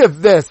point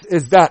of this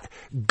is that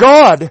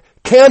God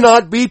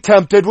cannot be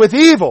tempted with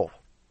evil.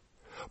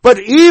 But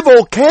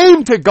evil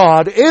came to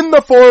God in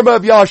the form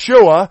of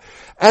Yeshua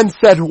and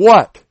said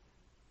what?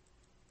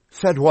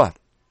 Said what?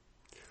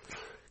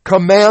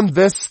 Command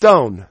this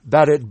stone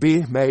that it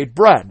be made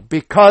bread.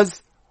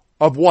 Because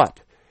of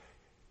what?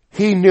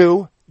 He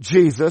knew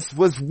Jesus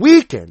was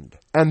weakened.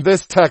 And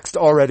this text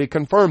already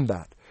confirmed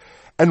that.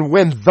 And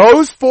when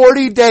those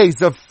 40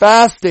 days of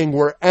fasting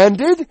were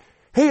ended,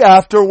 he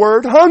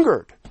afterward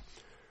hungered.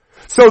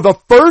 So the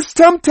first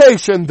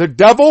temptation the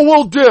devil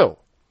will do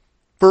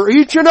for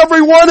each and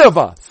every one of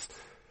us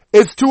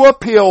is to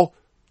appeal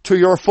to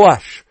your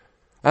flesh.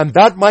 And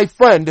that, my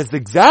friend, is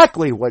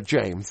exactly what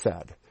James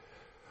said.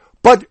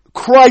 But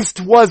Christ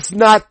was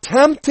not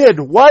tempted,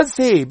 was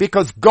he?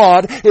 Because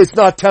God is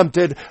not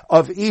tempted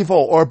of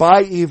evil or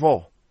by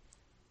evil.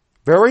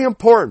 Very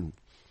important.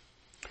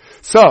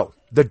 So,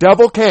 the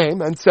devil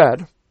came and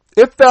said,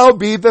 if thou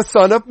be the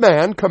Son of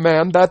Man,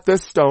 command that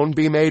this stone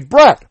be made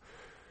bread.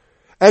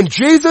 And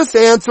Jesus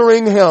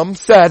answering him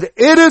said,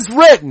 it is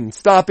written,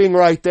 stopping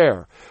right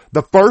there.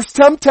 The first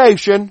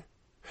temptation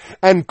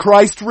and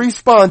Christ's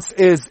response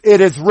is,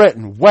 it is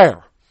written.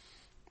 Where?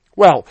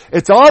 Well,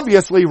 it's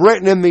obviously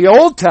written in the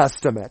Old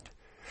Testament.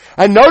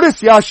 And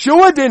notice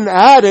Yeshua didn't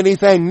add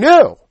anything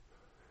new.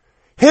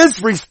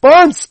 His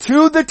response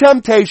to the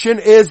temptation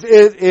is,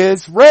 it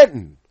is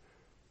written.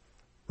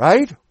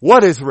 Right?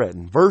 What is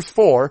written? Verse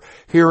 4,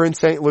 here in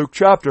St. Luke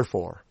chapter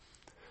 4.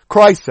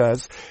 Christ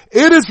says,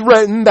 it is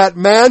written that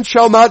man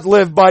shall not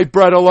live by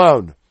bread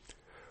alone,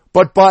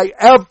 but by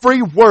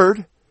every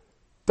word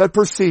that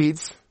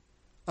proceeds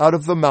out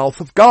of the mouth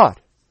of God.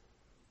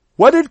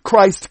 What did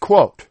Christ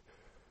quote?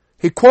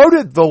 He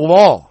quoted the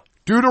law,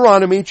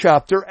 Deuteronomy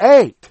chapter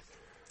 8.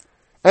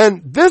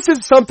 And this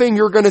is something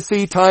you're going to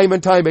see time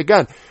and time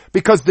again,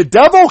 because the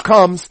devil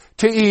comes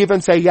to Eve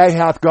and say, yea,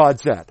 hath God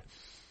said.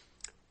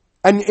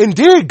 And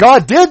indeed,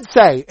 God did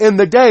say in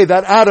the day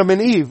that Adam and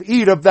Eve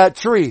eat of that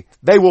tree,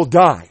 they will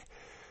die.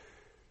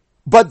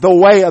 But the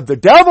way of the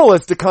devil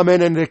is to come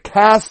in and to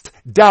cast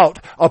doubt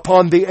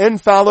upon the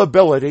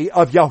infallibility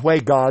of Yahweh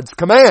God's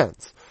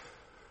commands.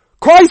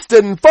 Christ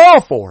didn't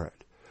fall for it.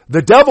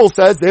 The devil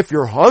says, if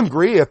you're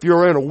hungry, if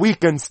you're in a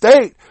weakened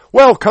state,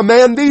 well,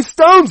 command these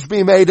stones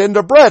be made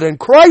into bread. And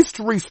Christ's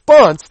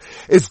response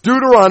is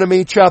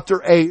Deuteronomy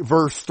chapter 8,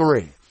 verse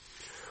 3,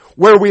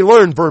 where we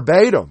learn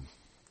verbatim,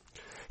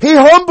 he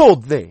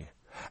humbled thee,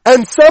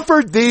 and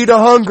suffered thee to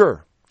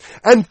hunger,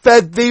 and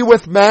fed thee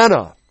with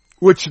manna,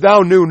 which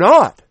thou knew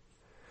not,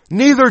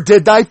 neither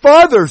did thy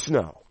fathers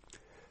know,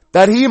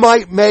 that he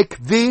might make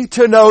thee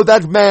to know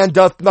that man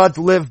doth not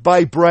live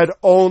by bread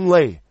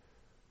only,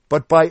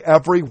 but by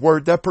every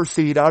word that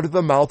proceed out of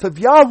the mouth of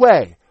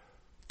Yahweh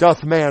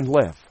doth man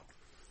live.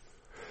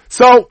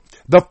 So,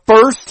 the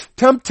first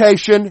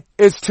temptation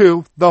is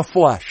to the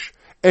flesh.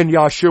 In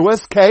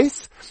Yeshua's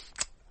case,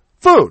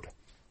 food.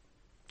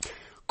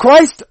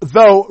 Christ,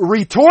 though,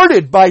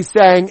 retorted by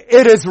saying,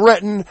 it is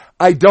written,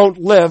 I don't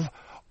live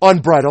on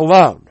bread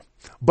alone,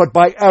 but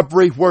by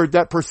every word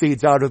that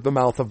proceeds out of the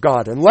mouth of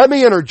God. And let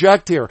me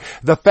interject here.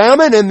 The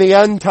famine in the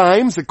end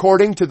times,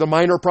 according to the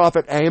minor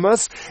prophet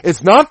Amos,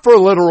 is not for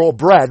literal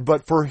bread,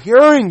 but for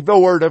hearing the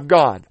word of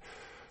God,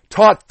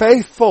 taught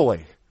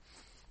faithfully.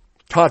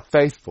 Taught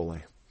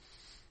faithfully.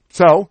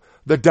 So,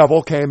 the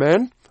devil came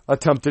in,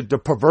 attempted to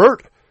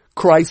pervert.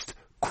 Christ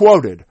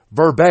quoted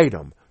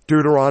verbatim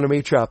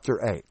Deuteronomy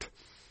chapter 8.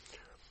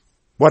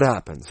 What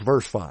happens?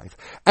 Verse 5.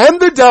 And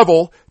the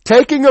devil,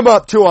 taking him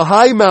up to a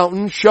high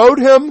mountain, showed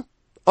him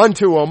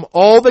unto him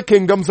all the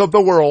kingdoms of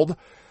the world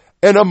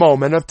in a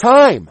moment of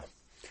time.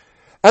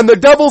 And the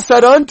devil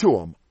said unto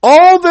him,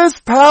 all this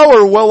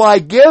power will I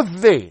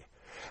give thee,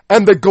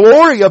 and the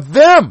glory of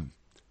them,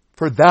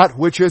 for that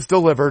which is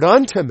delivered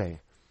unto me,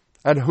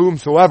 and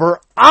whomsoever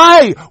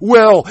I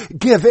will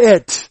give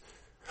it.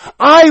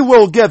 I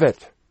will give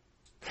it.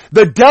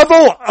 The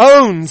devil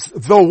owns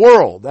the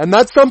world, and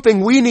that's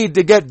something we need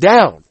to get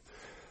down.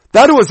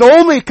 That was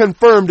only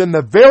confirmed in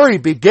the very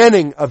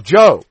beginning of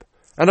Job,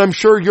 and I'm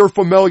sure you're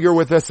familiar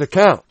with this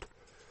account.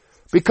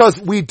 Because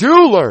we do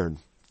learn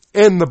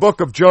in the book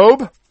of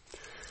Job,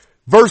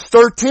 verse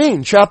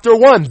 13, chapter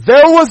 1,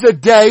 there was a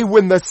day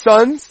when the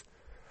sons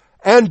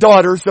and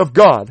daughters of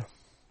God,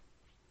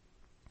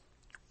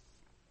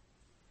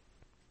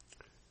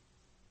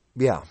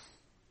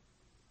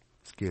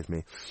 excuse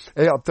me.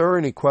 Hey, if there are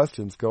any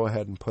questions, go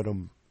ahead and put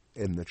them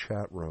in the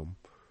chat room.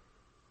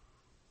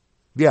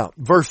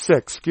 verse 6,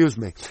 excuse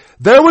me.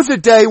 There was a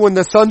day when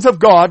the sons of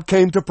God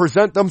came to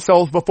present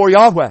themselves before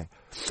Yahweh.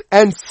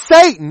 And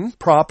Satan,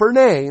 proper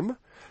name,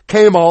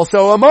 came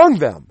also among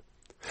them.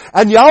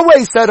 And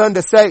Yahweh said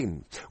unto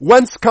Satan,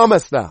 Whence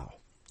comest thou?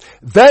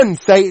 Then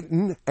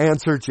Satan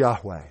answered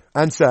Yahweh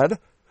and said,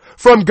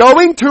 From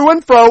going to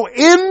and fro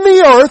in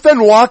the earth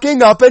and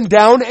walking up and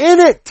down in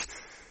it.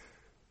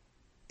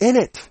 In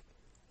it.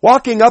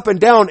 Walking up and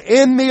down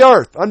in the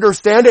earth.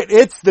 Understand it?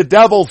 It's the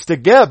devil's to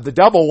give. The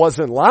devil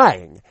wasn't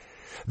lying.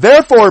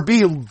 Therefore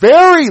be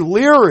very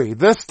leery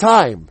this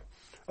time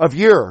of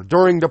year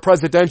during the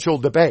presidential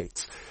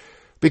debates.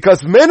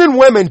 Because men and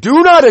women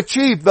do not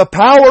achieve the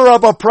power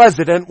of a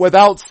president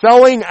without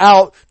selling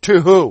out to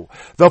who?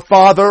 The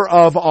father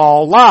of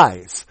all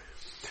lies.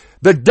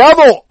 The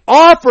devil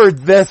offered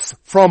this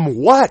from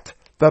what?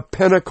 The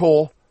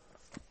pinnacle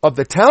of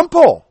the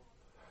temple.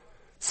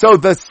 So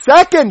the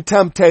second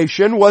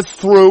temptation was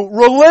through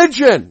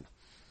religion.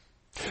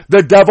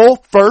 The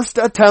devil first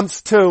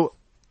attempts to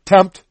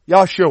tempt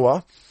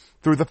Yeshua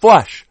through the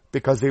flesh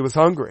because he was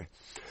hungry.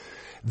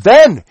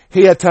 Then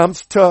he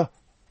attempts to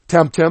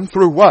tempt him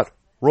through what?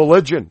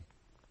 Religion.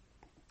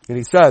 And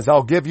he says,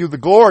 I'll give you the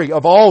glory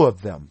of all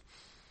of them.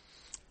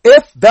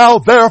 If thou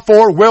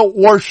therefore wilt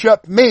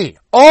worship me,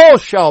 all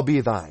shall be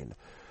thine.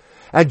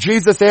 And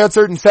Jesus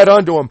answered and said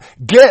unto him,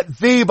 Get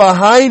thee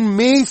behind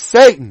me,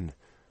 Satan.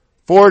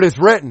 For it is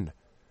written,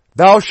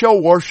 Thou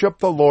shalt worship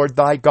the Lord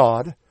thy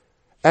God,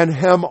 and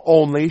him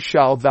only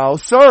shalt thou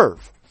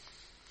serve.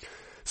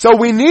 So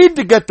we need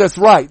to get this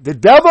right. The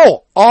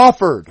devil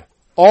offered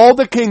all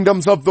the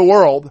kingdoms of the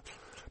world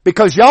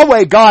because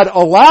Yahweh God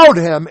allowed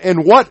him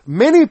in what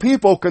many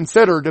people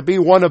consider to be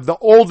one of the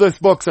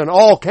oldest books in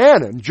all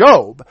canon,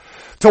 Job,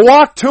 to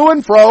walk to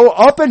and fro,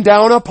 up and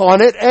down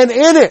upon it and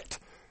in it.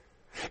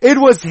 It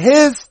was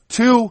his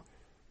to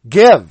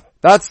give.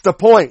 That's the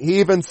point. He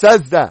even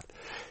says that.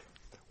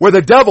 Where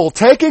the devil,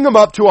 taking him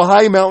up to a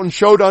high mountain,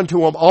 showed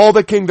unto him all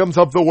the kingdoms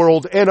of the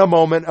world in a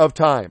moment of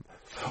time.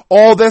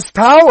 All this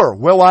power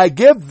will I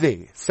give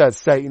thee, says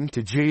Satan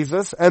to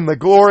Jesus, and the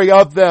glory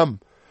of them.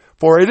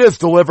 For it is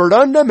delivered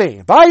unto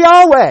me by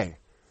Yahweh,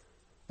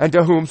 and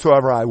to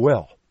whomsoever I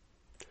will.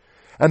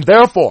 And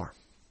therefore,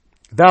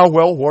 thou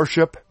wilt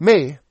worship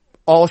me,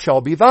 all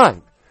shall be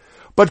thine.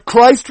 But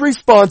Christ's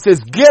response is,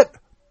 Get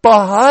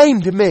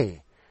behind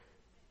me.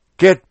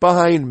 Get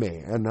behind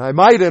me. And I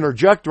might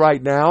interject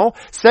right now,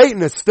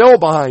 Satan is still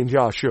behind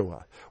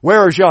Yeshua.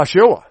 Where is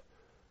Yeshua?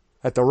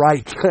 At the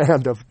right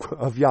hand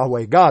of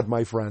Yahweh God,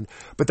 my friend.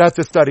 But that's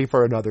a study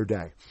for another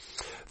day.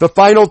 The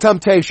final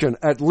temptation,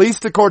 at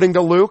least according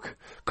to Luke,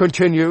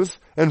 continues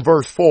in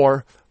verse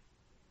 4,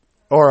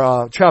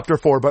 or chapter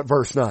 4, but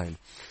verse 9.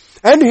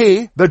 And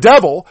he, the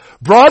devil,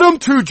 brought him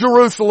to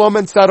Jerusalem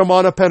and set him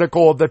on a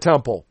pinnacle of the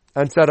temple,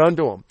 and said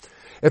unto him,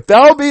 If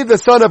thou be the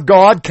Son of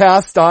God,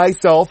 cast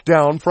thyself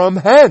down from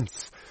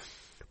hence.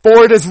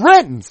 For it is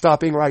written,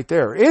 stopping right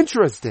there,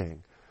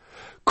 interesting.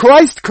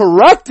 Christ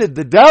corrected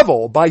the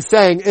devil by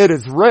saying it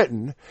is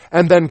written,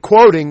 and then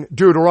quoting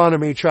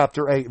Deuteronomy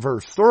chapter 8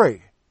 verse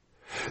 3.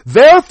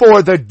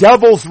 Therefore the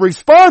devil's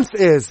response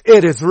is,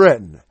 it is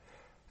written.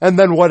 And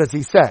then what does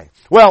he say?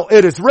 Well,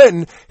 it is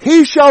written,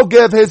 He shall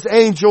give His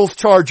angels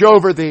charge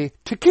over thee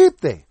to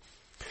keep thee.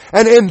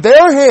 And in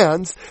their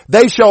hands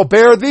they shall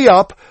bear thee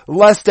up,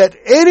 lest at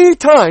any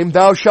time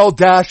thou shalt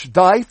dash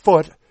thy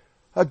foot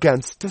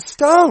against a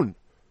stone.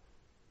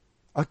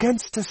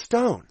 Against a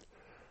stone.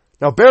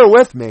 Now bear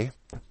with me,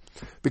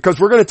 because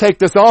we're going to take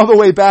this all the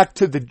way back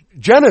to the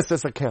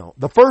Genesis account,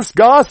 the first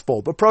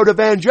gospel, the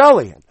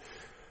Protevangelion.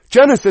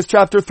 Genesis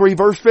chapter 3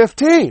 verse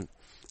 15.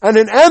 And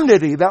an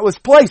enmity that was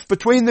placed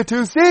between the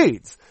two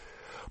seeds.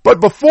 But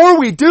before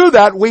we do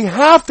that, we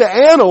have to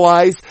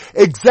analyze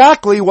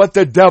exactly what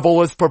the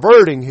devil is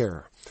perverting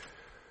here.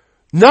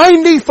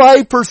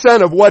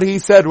 95% of what he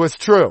said was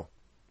true.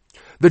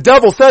 The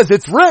devil says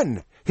it's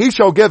written, He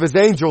shall give His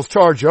angels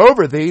charge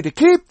over thee to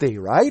keep thee,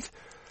 right?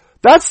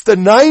 That's the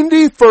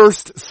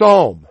 91st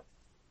Psalm.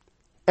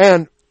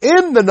 And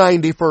in the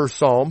 91st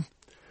Psalm,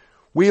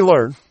 we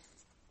learn,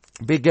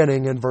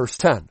 beginning in verse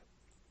 10.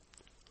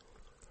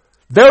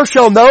 There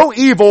shall no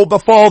evil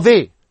befall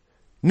thee,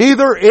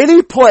 neither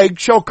any plague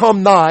shall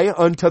come nigh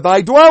unto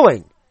thy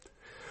dwelling.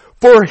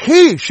 For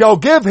He shall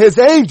give His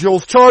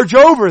angels charge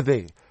over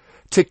thee,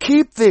 to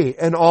keep thee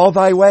in all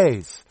thy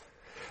ways.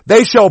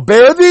 They shall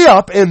bear thee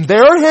up in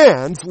their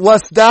hands,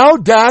 lest thou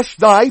dash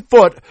thy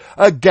foot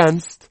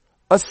against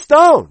a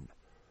stone.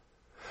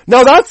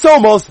 Now that's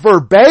almost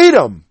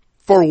verbatim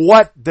for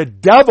what the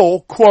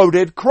devil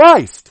quoted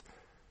Christ.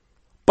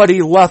 But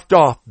he left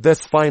off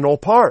this final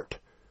part.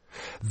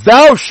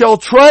 Thou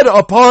shalt tread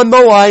upon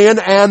the lion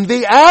and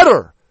the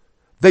adder.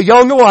 The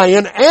young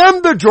lion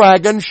and the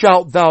dragon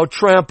shalt thou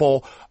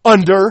trample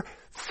under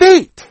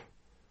feet.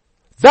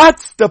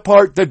 That's the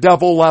part the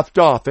devil left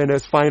off in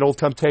his final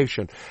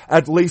temptation,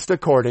 at least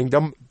according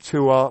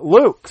to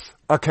Luke's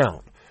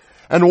account.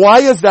 And why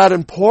is that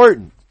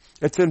important?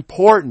 It's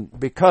important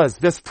because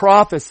this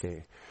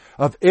prophecy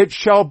of it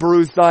shall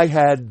bruise thy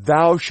head,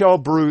 thou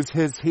shalt bruise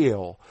his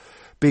heel,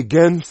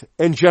 begins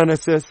in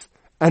Genesis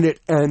and it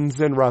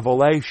ends in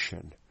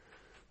Revelation.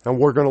 And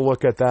we're going to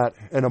look at that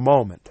in a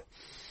moment.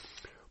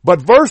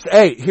 But verse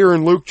 8 here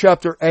in Luke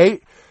chapter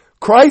 8,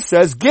 Christ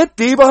says, "Get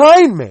thee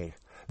behind me.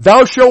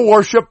 Thou shalt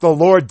worship the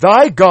Lord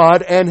thy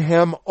God, and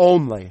him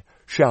only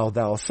shalt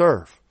thou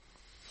serve."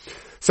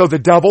 So the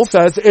devil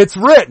says, "It's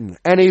written,"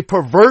 and he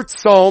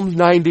perverts Psalm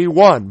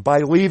 91 by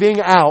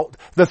leaving out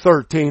the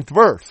 13th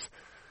verse.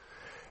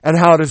 And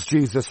how does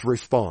Jesus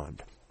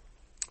respond?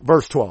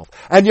 Verse 12,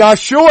 "And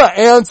Yeshua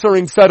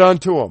answering said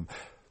unto him,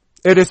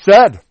 It is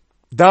said,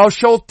 thou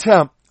shalt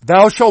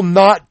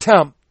not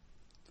tempt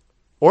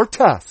or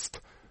test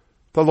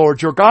the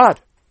Lord your God."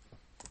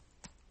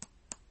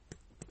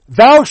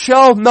 Thou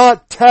shalt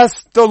not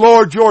test the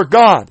Lord your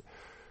God.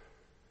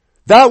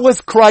 That was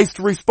Christ's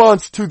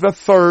response to the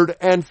third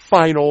and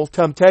final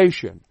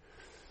temptation.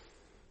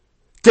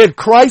 Did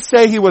Christ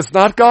say he was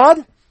not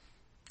God?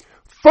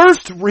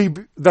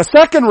 The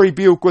second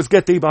rebuke was,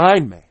 "Get thee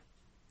behind me."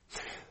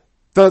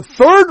 The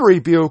third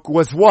rebuke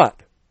was what?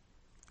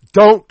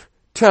 "Don't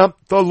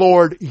tempt the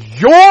Lord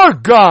your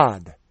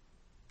God,"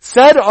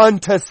 said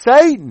unto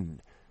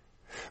Satan.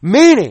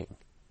 Meaning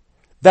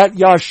that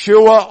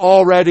Yeshua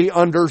already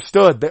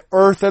understood the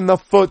earth and the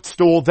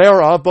footstool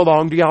thereof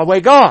belong to Yahweh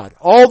God.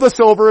 All the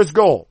silver is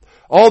gold.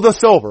 All the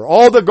silver,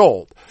 all the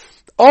gold.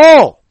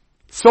 All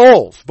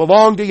souls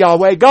belong to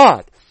Yahweh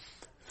God.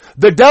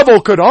 The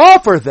devil could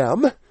offer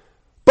them,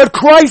 but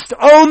Christ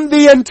owned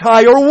the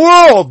entire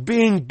world,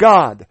 being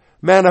God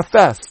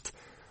manifest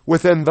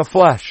within the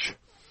flesh.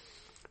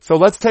 So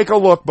let's take a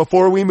look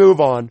before we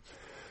move on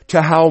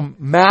to how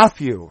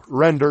Matthew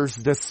renders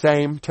the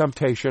same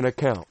temptation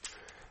account.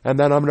 And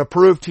then I'm going to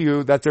prove to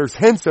you that there's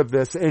hints of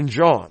this in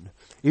John,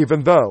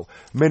 even though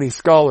many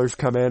scholars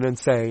come in and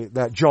say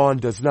that John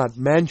does not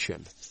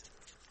mention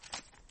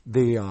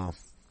the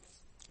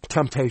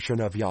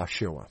temptation of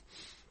Yeshua.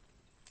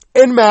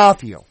 In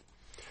Matthew,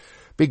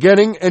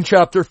 beginning in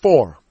chapter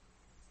 4,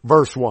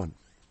 verse 1.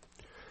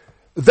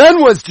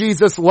 "Then was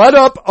Jesus led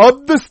up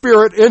of the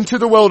Spirit into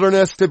the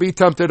wilderness to be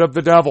tempted of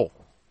the devil.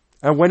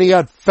 And when he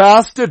had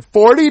fasted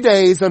 40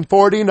 days and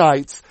 40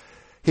 nights,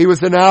 he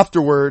was in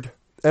afterward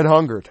and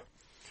hungered.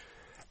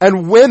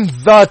 And when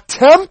the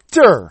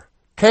tempter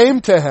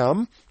came to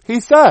him, he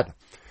said,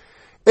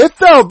 If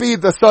thou be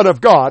the Son of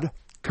God,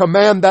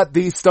 command that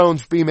these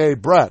stones be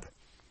made bread.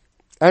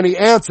 And he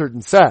answered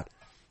and said,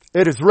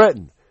 It is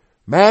written,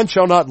 Man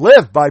shall not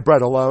live by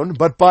bread alone,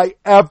 but by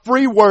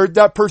every word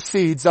that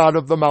proceeds out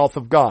of the mouth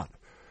of God.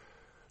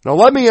 Now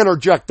let me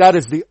interject, that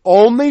is the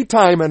only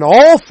time in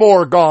all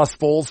four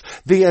Gospels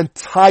the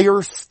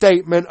entire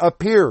statement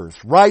appears,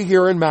 right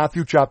here in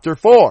Matthew chapter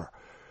 4.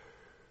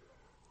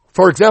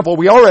 For example,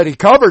 we already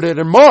covered it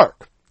in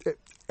Mark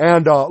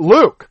and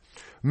Luke.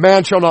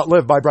 Man shall not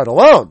live by bread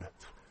alone.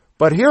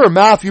 But here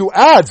Matthew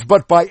adds,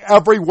 but by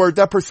every word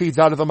that proceeds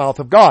out of the mouth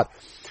of God.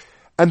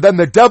 And then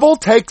the devil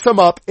takes him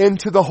up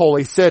into the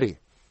holy city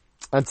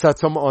and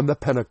sets him on the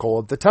pinnacle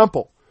of the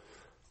temple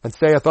and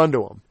saith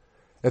unto him,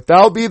 If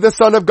thou be the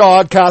Son of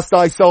God, cast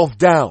thyself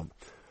down.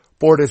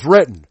 For it is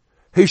written,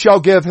 He shall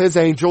give his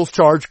angels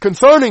charge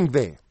concerning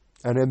thee,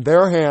 and in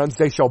their hands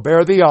they shall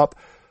bear thee up,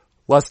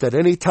 lest at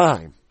any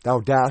time thou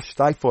dash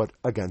thy foot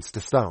against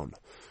a stone.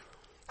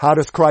 How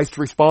does Christ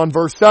respond?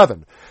 Verse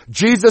 7.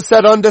 Jesus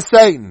said unto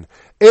Satan,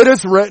 It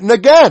is written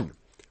again,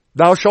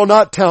 Thou shalt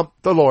not tempt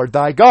the Lord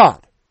thy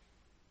God.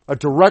 A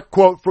direct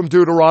quote from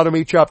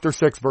Deuteronomy chapter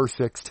 6 verse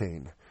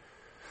 16.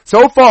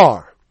 So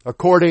far,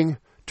 according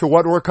to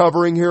what we're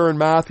covering here in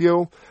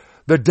Matthew,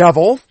 the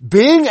devil,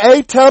 being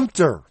a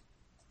tempter,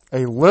 a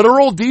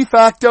literal de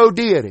facto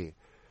deity,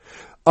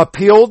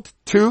 appealed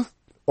to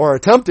or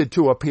attempted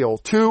to appeal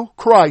to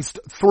Christ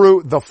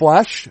through the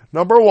flesh,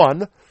 number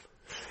one,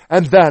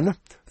 and then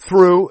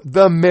through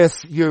the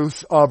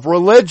misuse of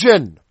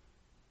religion,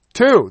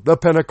 two, the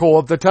pinnacle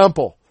of the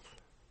temple.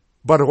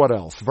 But what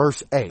else?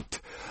 Verse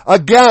 8.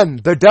 Again,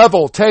 the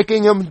devil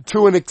taking him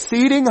to an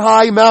exceeding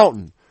high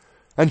mountain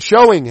and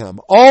showing him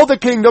all the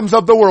kingdoms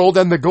of the world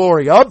and the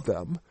glory of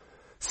them,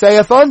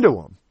 saith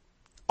unto him,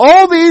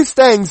 All these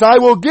things I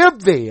will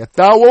give thee if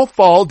thou wilt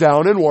fall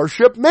down and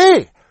worship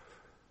me.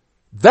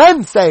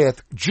 Then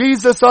saith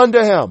Jesus unto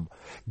him,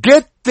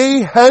 Get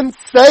thee hence,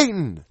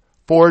 Satan,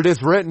 for it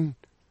is written,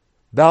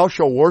 Thou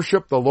shalt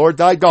worship the Lord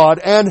thy God,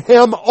 and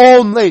him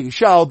only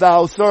shalt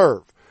thou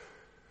serve.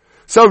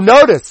 So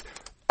notice,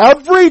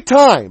 every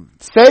time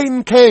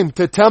Satan came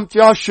to tempt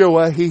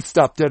Yeshua, he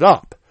stepped it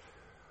up.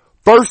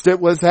 First it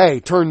was, hey,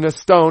 turn this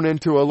stone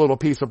into a little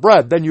piece of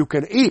bread, then you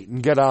can eat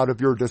and get out of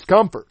your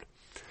discomfort.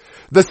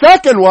 The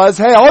second was,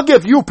 hey, I'll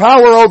give you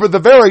power over the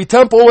very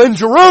temple in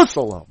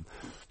Jerusalem.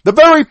 The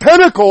very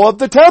pinnacle of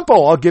the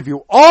temple. I'll give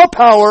you all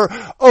power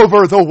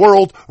over the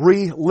world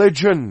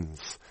religions.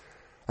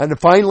 And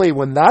finally,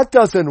 when that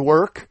doesn't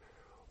work,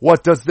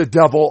 what does the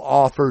devil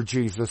offer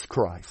Jesus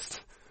Christ?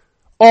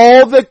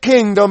 All the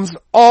kingdoms,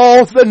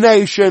 all the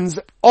nations,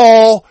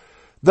 all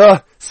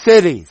the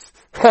cities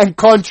and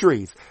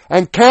countries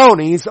and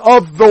counties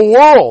of the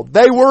world.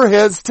 They were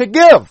his to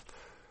give.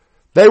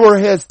 They were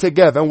his to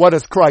give. And what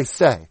does Christ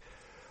say?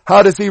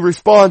 How does he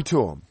respond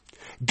to them?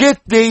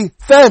 Get thee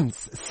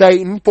thence,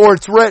 Satan, for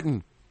it's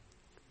written,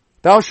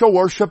 thou shalt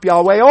worship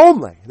Yahweh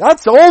only.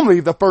 That's only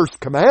the first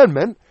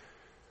commandment.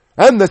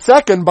 And the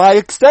second by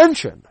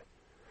extension.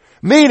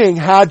 Meaning,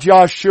 had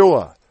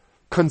Yahshua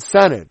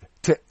consented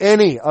to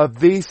any of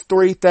these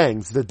three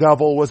things the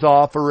devil was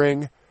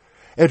offering,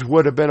 it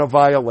would have been a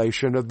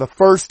violation of the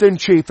first and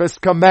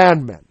chiefest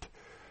commandment.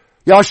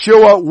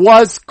 Yahshua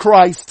was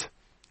Christ,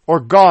 or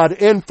God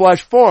in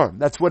flesh form.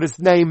 That's what his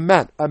name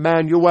meant,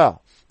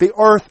 Emmanuel. The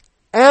earth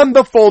and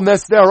the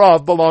fullness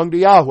thereof belong to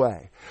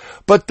Yahweh.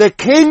 But the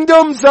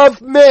kingdoms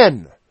of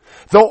men,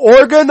 the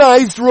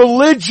organized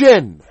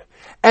religion,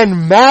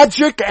 and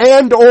magic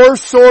and or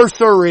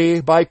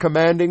sorcery by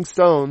commanding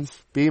stones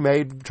be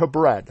made to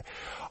bread,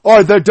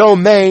 are the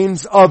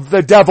domains of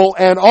the devil.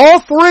 And all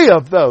three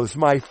of those,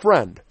 my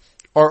friend,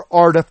 are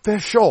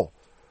artificial.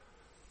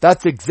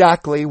 That's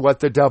exactly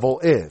what the devil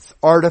is.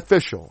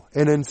 Artificial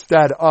and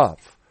instead of,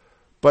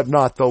 but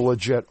not the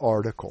legit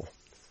article.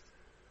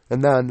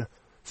 And then,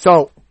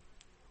 so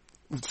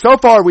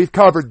far we've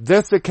covered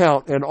this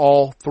account in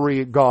all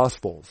three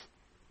Gospels.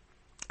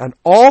 And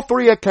all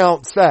three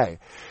accounts say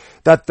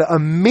that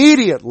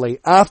immediately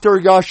after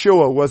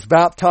Yahshua was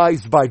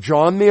baptized by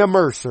John the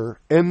Immerser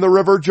in the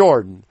River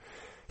Jordan,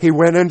 he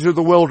went into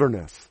the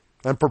wilderness.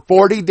 And for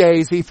 40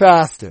 days he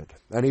fasted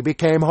and he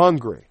became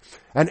hungry.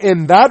 And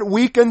in that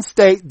weakened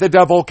state the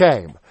devil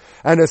came.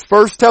 And his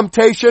first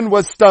temptation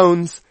was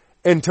stones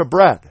into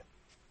bread.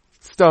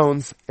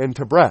 Stones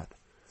into bread.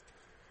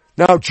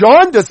 Now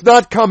John does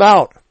not come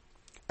out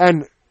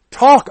and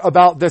talk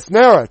about this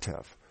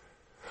narrative.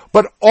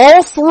 But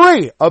all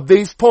three of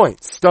these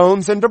points,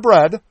 stones into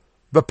bread,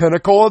 the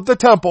pinnacle of the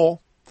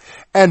temple,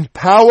 and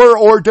power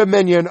or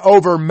dominion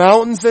over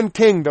mountains and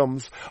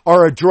kingdoms,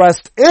 are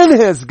addressed in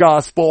his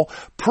gospel,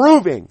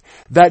 proving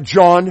that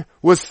John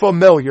was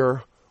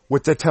familiar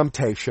with the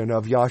temptation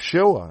of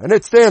Yahshua. And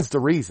it stands to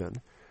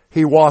reason.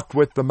 He walked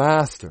with the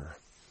Master.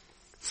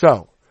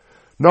 So,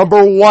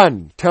 number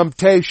one,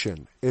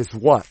 temptation is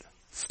what?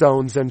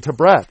 Stones into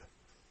bread.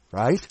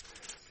 Right?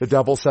 The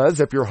devil says,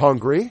 if you're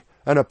hungry,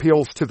 and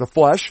appeals to the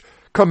flesh,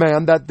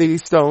 command that these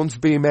stones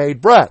be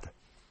made bread.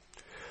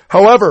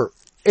 However,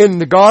 in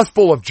the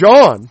Gospel of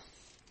John,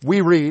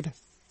 we read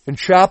in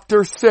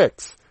chapter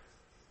 6,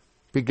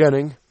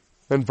 beginning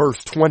in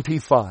verse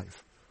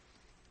 25.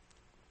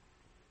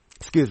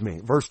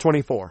 Verse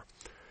 24.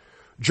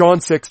 John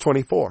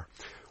 6:24.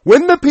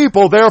 When the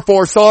people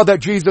therefore saw that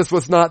Jesus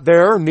was not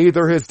there,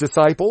 neither his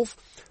disciples,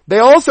 they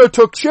also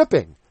took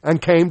shipping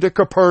and came to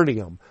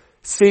Capernaum,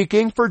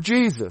 seeking for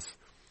Jesus.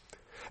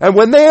 And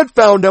when they had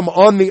found him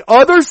on the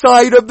other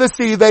side of the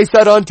sea, they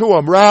said unto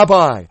him,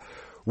 Rabbi,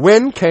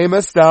 when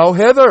camest thou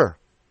hither?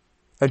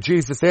 And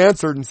Jesus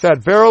answered and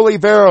said, Verily,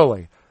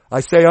 verily,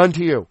 I say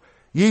unto you,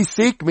 ye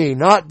seek me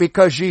not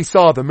because ye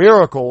saw the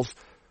miracles,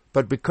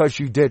 but because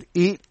ye did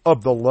eat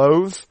of the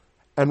loaves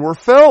and were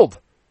filled.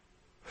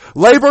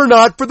 Labor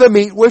not for the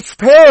meat which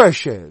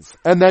perishes.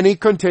 And then he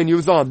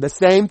continues on. The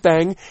same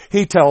thing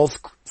he tells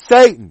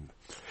Satan.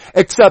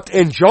 Except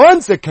in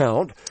John's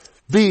account,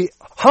 the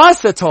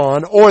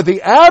Hasatan, or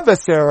the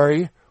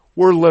adversary,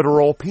 were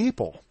literal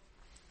people.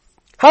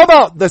 How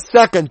about the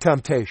second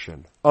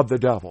temptation of the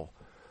devil?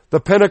 The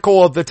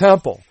pinnacle of the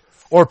temple,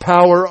 or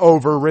power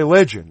over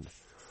religion.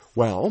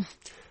 Well,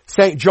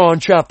 St. John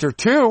chapter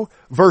 2,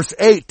 verse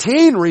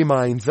 18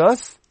 reminds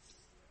us,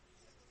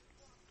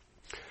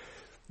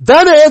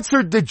 Then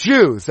answered the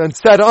Jews and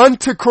said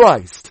unto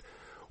Christ,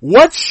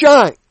 What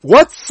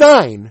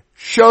sign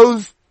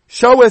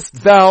showest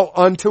thou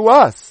unto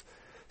us,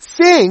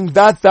 seeing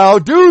that thou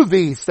do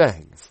these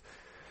things?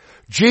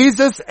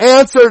 Jesus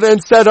answered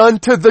and said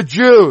unto the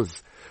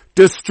Jews,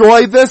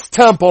 Destroy this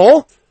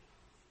temple,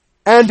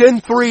 and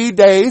in 3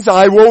 days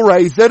I will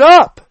raise it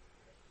up.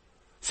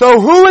 So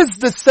who is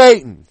the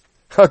Satan,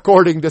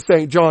 according to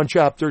St. John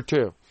chapter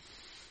 2?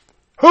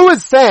 Who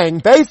is saying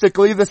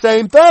basically the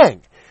same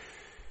thing?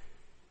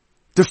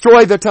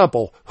 Destroy the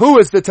temple. Who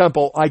is the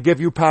temple? I give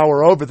you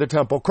power over the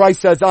temple.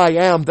 Christ says, I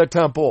am the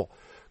temple.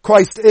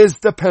 Christ is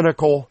the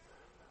pinnacle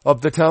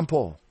of the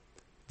temple.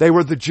 They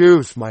were the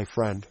Jews, my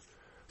friend.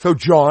 So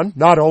John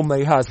not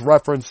only has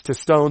reference to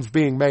stones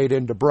being made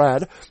into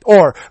bread,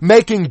 or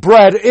making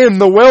bread in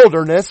the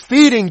wilderness,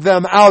 feeding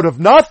them out of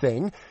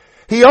nothing,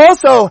 he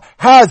also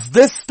has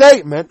this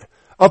statement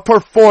of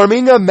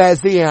performing a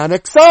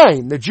messianic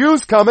sign. The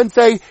Jews come and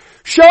say,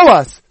 show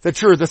us that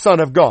you're the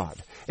Son of God.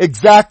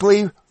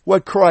 Exactly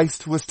what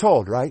Christ was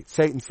told, right?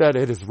 Satan said,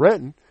 it is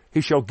written,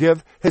 he shall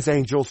give his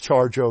angels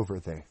charge over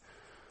thee.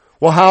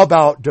 Well, how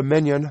about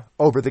dominion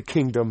over the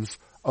kingdoms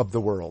of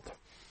the world?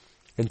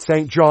 In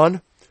St.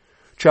 John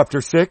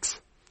chapter 6,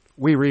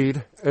 we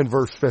read in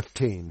verse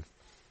 15.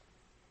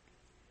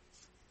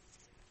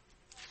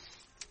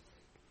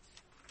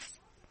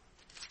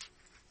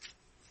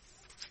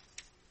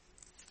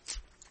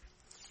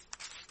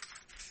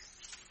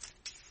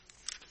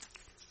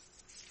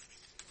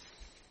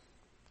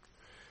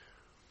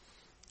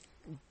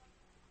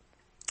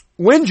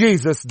 When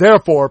Jesus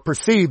therefore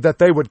perceived that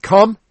they would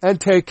come and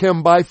take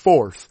him by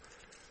force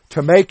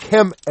to make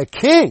him a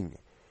king,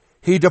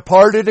 he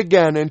departed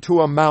again into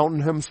a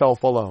mountain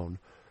himself alone.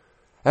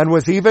 And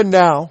was even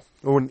now,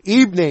 when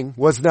evening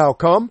was now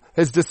come,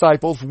 his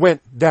disciples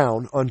went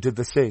down unto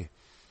the sea.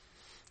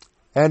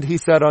 And he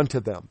said unto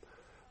them,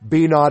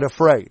 Be not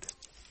afraid,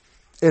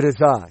 it is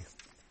I.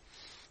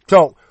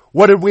 So,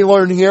 what did we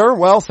learn here?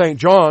 Well, St.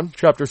 John,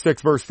 chapter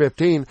 6, verse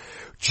 15.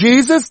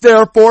 Jesus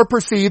therefore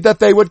perceived that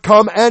they would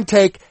come and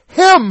take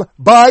him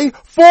by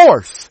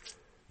force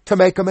to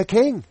make him a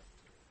king.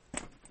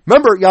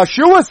 Remember,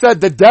 Yeshua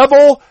said the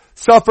devil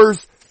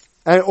suffers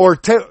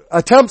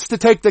attempts to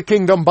take the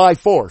kingdom by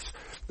force.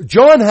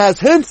 John has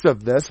hints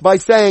of this by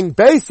saying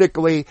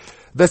basically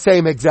the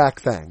same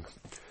exact thing.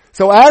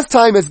 So as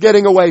time is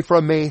getting away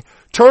from me,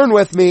 turn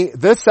with me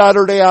this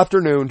Saturday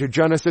afternoon to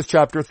Genesis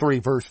chapter 3,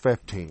 verse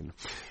 15.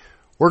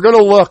 We're going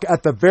to look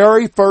at the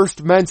very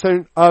first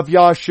mention of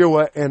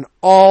Yeshua in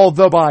all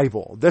the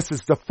Bible. This is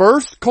the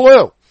first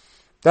clue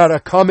that a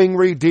coming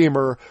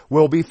Redeemer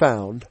will be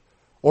found,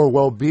 or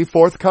will be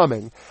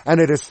forthcoming, and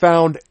it is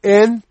found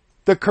in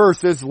the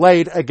curses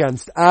laid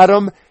against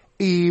Adam,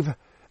 Eve,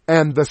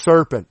 and the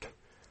serpent.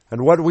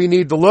 And what we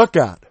need to look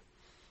at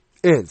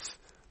is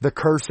the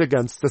curse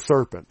against the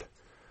serpent.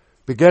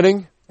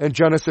 Beginning in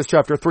Genesis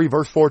chapter 3,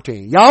 verse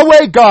 14.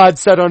 Yahweh God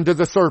said unto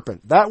the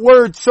serpent, that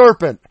word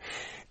serpent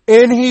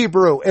in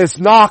Hebrew is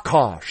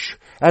Nakash,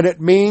 and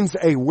it means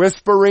a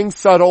whispering,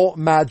 subtle,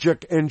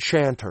 magic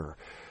enchanter.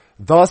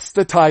 Thus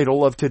the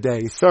title of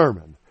today's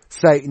sermon,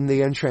 Satan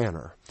the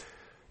Enchanter.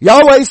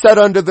 Yahweh said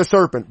unto the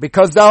serpent,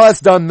 Because thou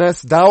hast done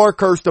this, thou art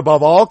cursed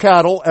above all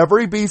cattle,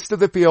 every beast of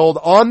the field.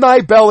 On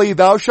thy belly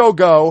thou shalt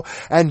go,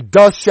 and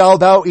dust shalt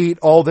thou eat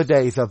all the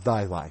days of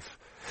thy life.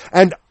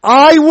 And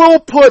I will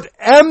put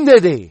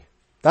enmity.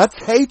 That's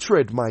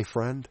hatred, my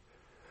friend.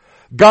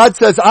 God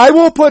says, I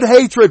will put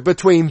hatred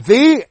between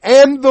thee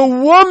and the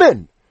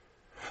woman,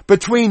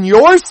 between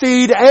your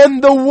seed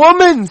and the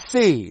woman's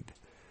seed.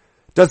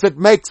 Does it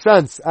make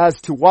sense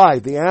as to why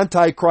the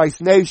Antichrist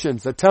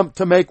nations attempt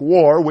to make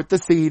war with the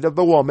seed of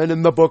the woman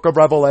in the book of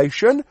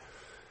Revelation?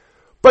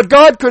 But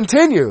God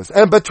continues,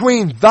 and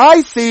between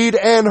thy seed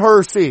and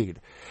her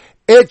seed,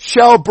 it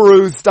shall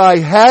bruise thy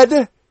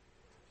head,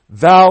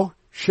 thou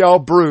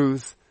shalt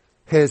bruise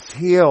his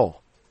heel.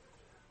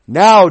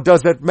 Now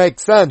does it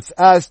make sense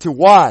as to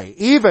why,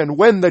 even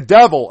when the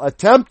devil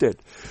attempted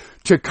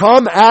to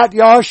come at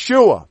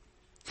Yeshua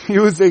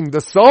using the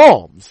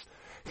Psalms,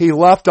 he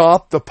left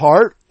off the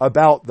part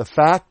about the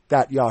fact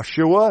that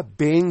Yeshua,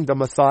 being the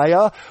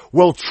Messiah,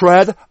 will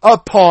tread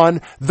upon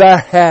the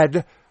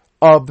head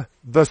of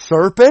the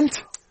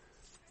serpent?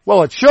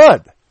 Well, it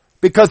should,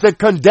 because it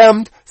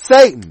condemned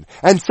Satan.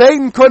 And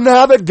Satan couldn't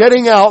have it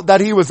getting out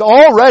that he was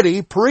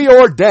already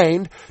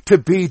preordained to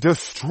be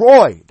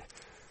destroyed.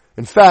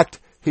 In fact,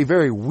 he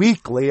very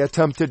weakly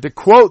attempted to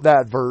quote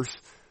that verse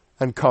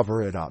and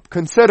cover it up.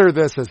 Consider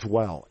this as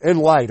well, in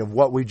light of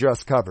what we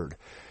just covered.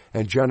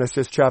 In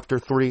Genesis chapter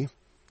 3,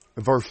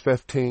 verse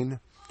 15,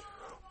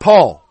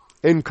 Paul,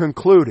 in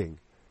concluding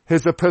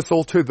his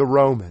epistle to the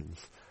Romans,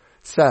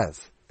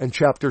 says in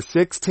chapter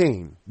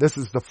 16, this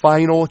is the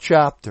final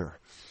chapter,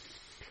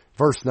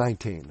 verse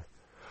 19,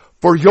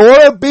 For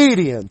your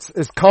obedience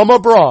is come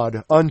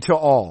abroad unto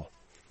all.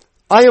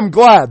 I am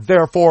glad,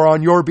 therefore,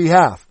 on your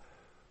behalf,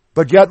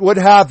 but yet would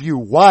have you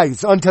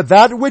wise unto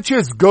that which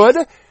is good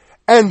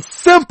and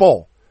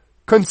simple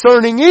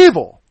concerning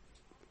evil.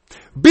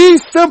 Be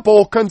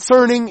simple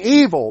concerning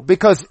evil,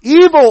 because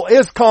evil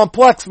is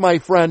complex, my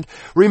friend.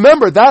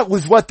 Remember, that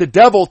was what the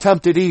devil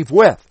tempted Eve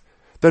with.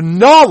 The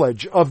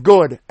knowledge of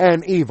good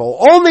and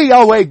evil. Only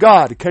Yahweh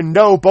God can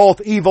know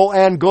both evil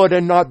and good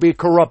and not be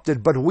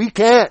corrupted, but we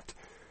can't.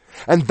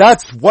 And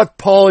that's what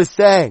Paul is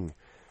saying.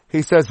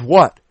 He says,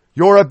 what?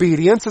 Your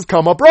obedience has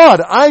come abroad.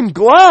 I'm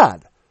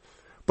glad.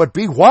 But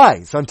be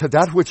wise unto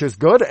that which is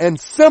good and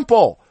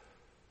simple.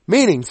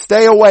 Meaning,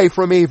 stay away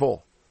from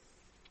evil.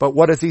 But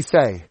what does he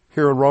say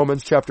here in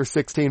Romans chapter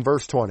 16,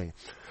 verse 20?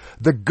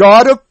 The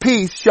God of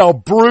peace shall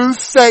bruise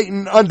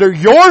Satan under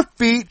your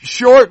feet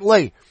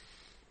shortly.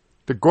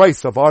 The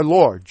grace of our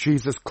Lord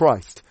Jesus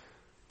Christ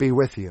be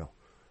with you.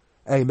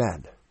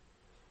 Amen.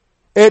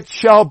 It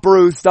shall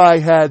bruise thy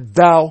head,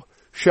 thou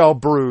shalt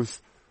bruise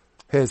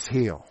his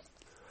heel.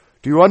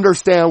 Do you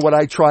understand what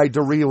I tried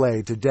to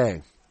relay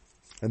today?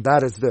 And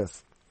that is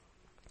this.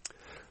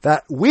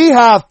 That we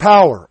have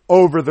power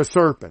over the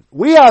serpent.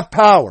 We have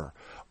power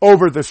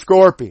over the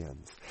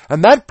scorpions.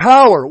 And that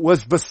power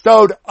was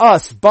bestowed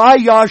us by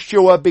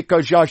Yeshua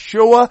because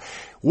Yeshua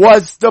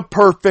was the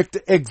perfect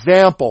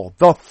example,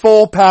 the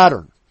full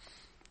pattern.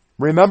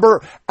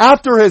 Remember,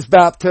 after his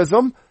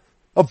baptism,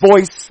 a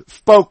voice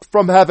spoke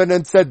from heaven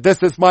and said,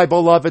 This is my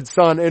beloved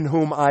Son in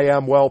whom I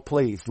am well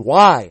pleased.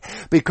 Why?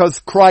 Because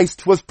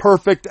Christ was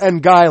perfect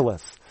and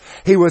guileless.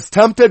 He was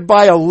tempted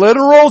by a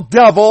literal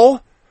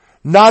devil,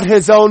 not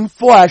his own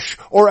flesh,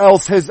 or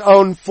else his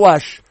own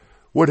flesh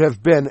would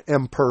have been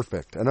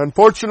imperfect. And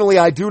unfortunately,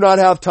 I do not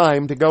have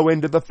time to go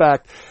into the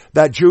fact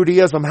that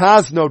Judaism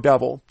has no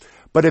devil,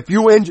 But if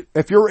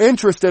you're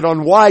interested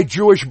on why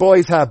Jewish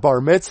boys have bar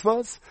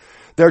mitzvahs,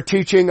 they're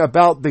teaching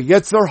about the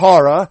Yetzer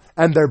Hara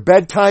and their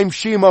bedtime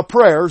Shema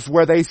prayers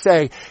where they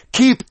say,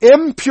 keep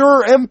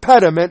impure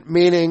impediment,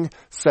 meaning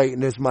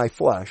Satan is my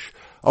flesh,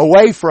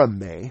 away from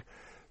me.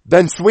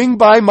 Then swing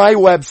by my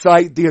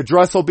website. The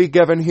address will be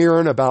given here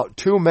in about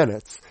 2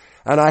 minutes.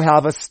 And I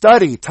have a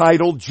study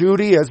titled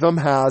Judaism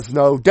Has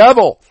No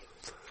Devil.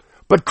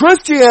 But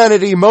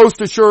Christianity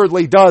most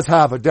assuredly does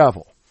have a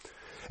devil.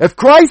 If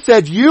Christ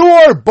said, you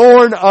are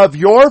born of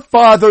your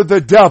father the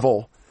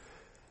devil,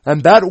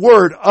 and that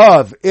word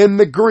of in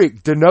the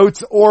Greek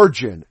denotes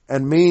origin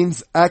and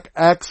means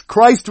ex,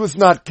 Christ was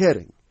not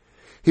kidding.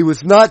 He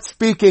was not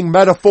speaking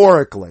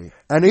metaphorically.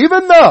 And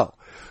even though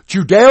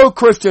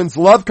Judeo-Christians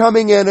love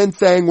coming in and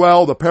saying,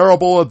 well, the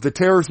parable of the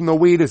tares and the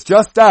wheat is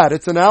just that.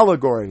 It's an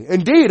allegory.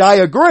 Indeed, I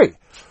agree.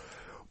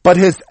 But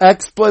his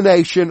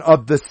explanation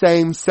of the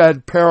same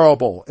said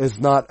parable is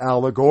not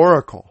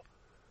allegorical.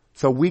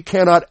 So we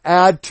cannot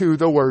add to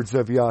the words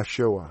of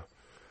Yeshua.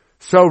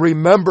 So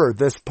remember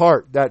this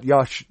part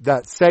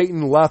that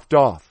Satan left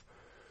off.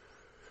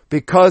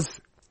 Because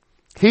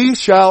he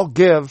shall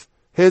give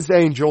his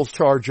angels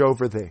charge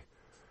over thee.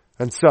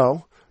 And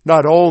so,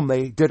 not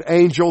only did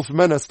angels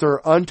minister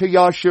unto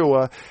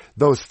Yeshua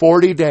those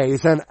 40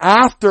 days, and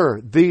after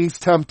these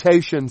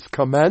temptations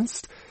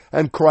commenced,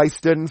 and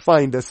Christ didn't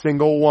find a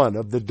single one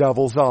of the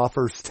devil's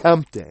offers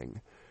tempting,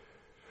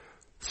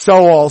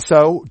 so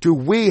also do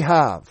we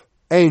have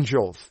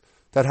angels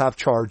that have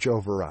charge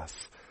over us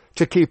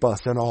to keep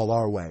us in all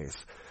our ways.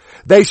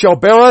 They shall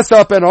bear us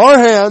up in our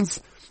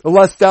hands,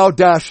 lest thou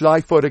dash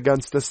thy foot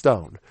against a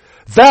stone.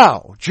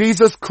 Thou,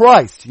 Jesus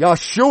Christ,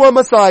 Yeshua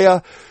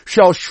Messiah,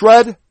 shall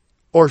shred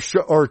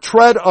or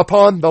tread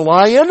upon the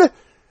lion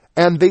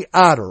and the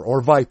adder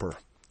or viper.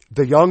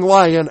 The young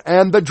lion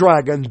and the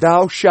dragon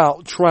thou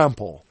shalt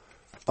trample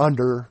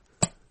under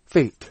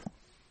feet.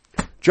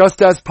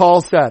 Just as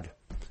Paul said,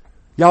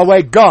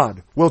 Yahweh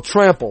God will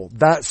trample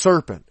that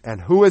serpent.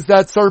 And who is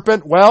that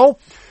serpent? Well,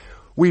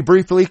 we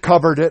briefly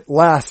covered it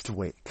last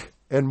week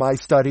in my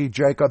study,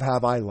 Jacob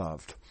Have I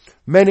Loved.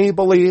 Many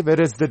believe it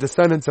is the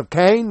descendants of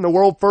Cain, the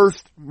world's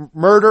first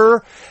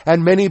murderer,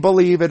 and many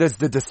believe it is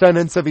the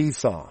descendants of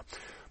Esau.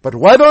 But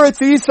whether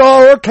it's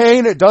Esau or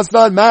Cain, it does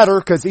not matter,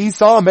 because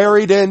Esau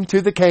married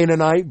into the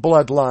Canaanite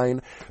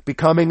bloodline,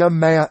 becoming a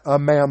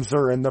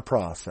mamzer in the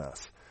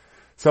process.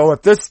 So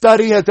if this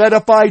study has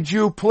edified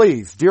you,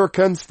 please, dear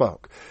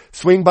kinsfolk,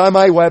 swing by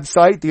my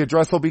website. The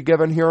address will be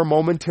given here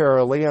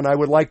momentarily, and I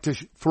would like to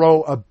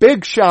throw a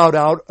big shout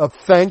out of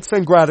thanks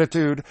and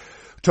gratitude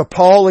to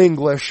Paul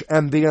English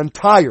and the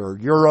entire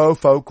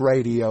Eurofolk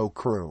Radio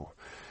crew.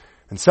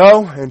 And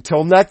so,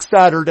 until next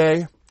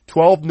Saturday,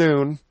 12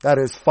 noon, that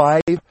is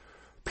 5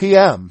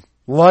 p.m.,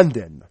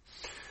 London.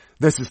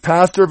 This is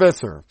Pastor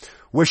Visser,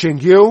 wishing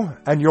you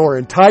and your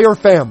entire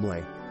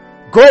family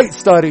great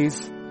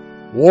studies,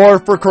 war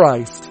for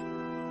Christ.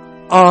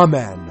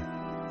 Amen.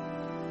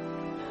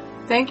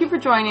 Thank you for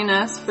joining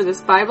us for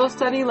this Bible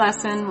study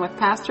lesson with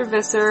Pastor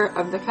Visser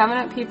of the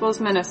Covenant People's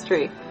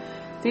Ministry.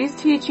 These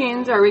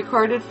teachings are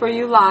recorded for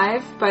you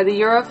live by the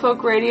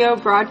Eurofolk Radio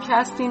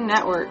Broadcasting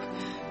Network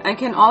and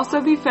can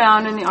also be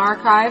found in the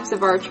archives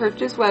of our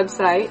church's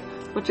website,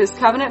 which is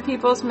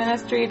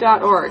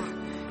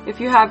covenantpeoplesministry.org.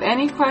 If you have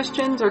any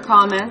questions or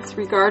comments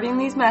regarding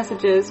these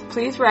messages,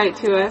 please write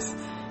to us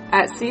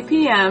at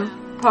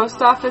CPM,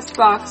 Post Office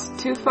Box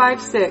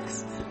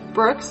 256,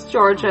 Brooks,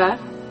 Georgia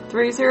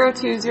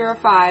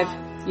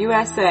 30205,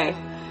 USA.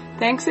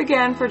 Thanks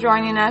again for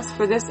joining us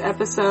for this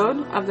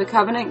episode of the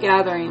Covenant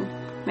Gathering.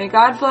 May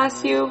God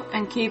bless you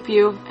and keep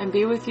you and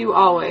be with you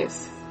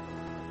always.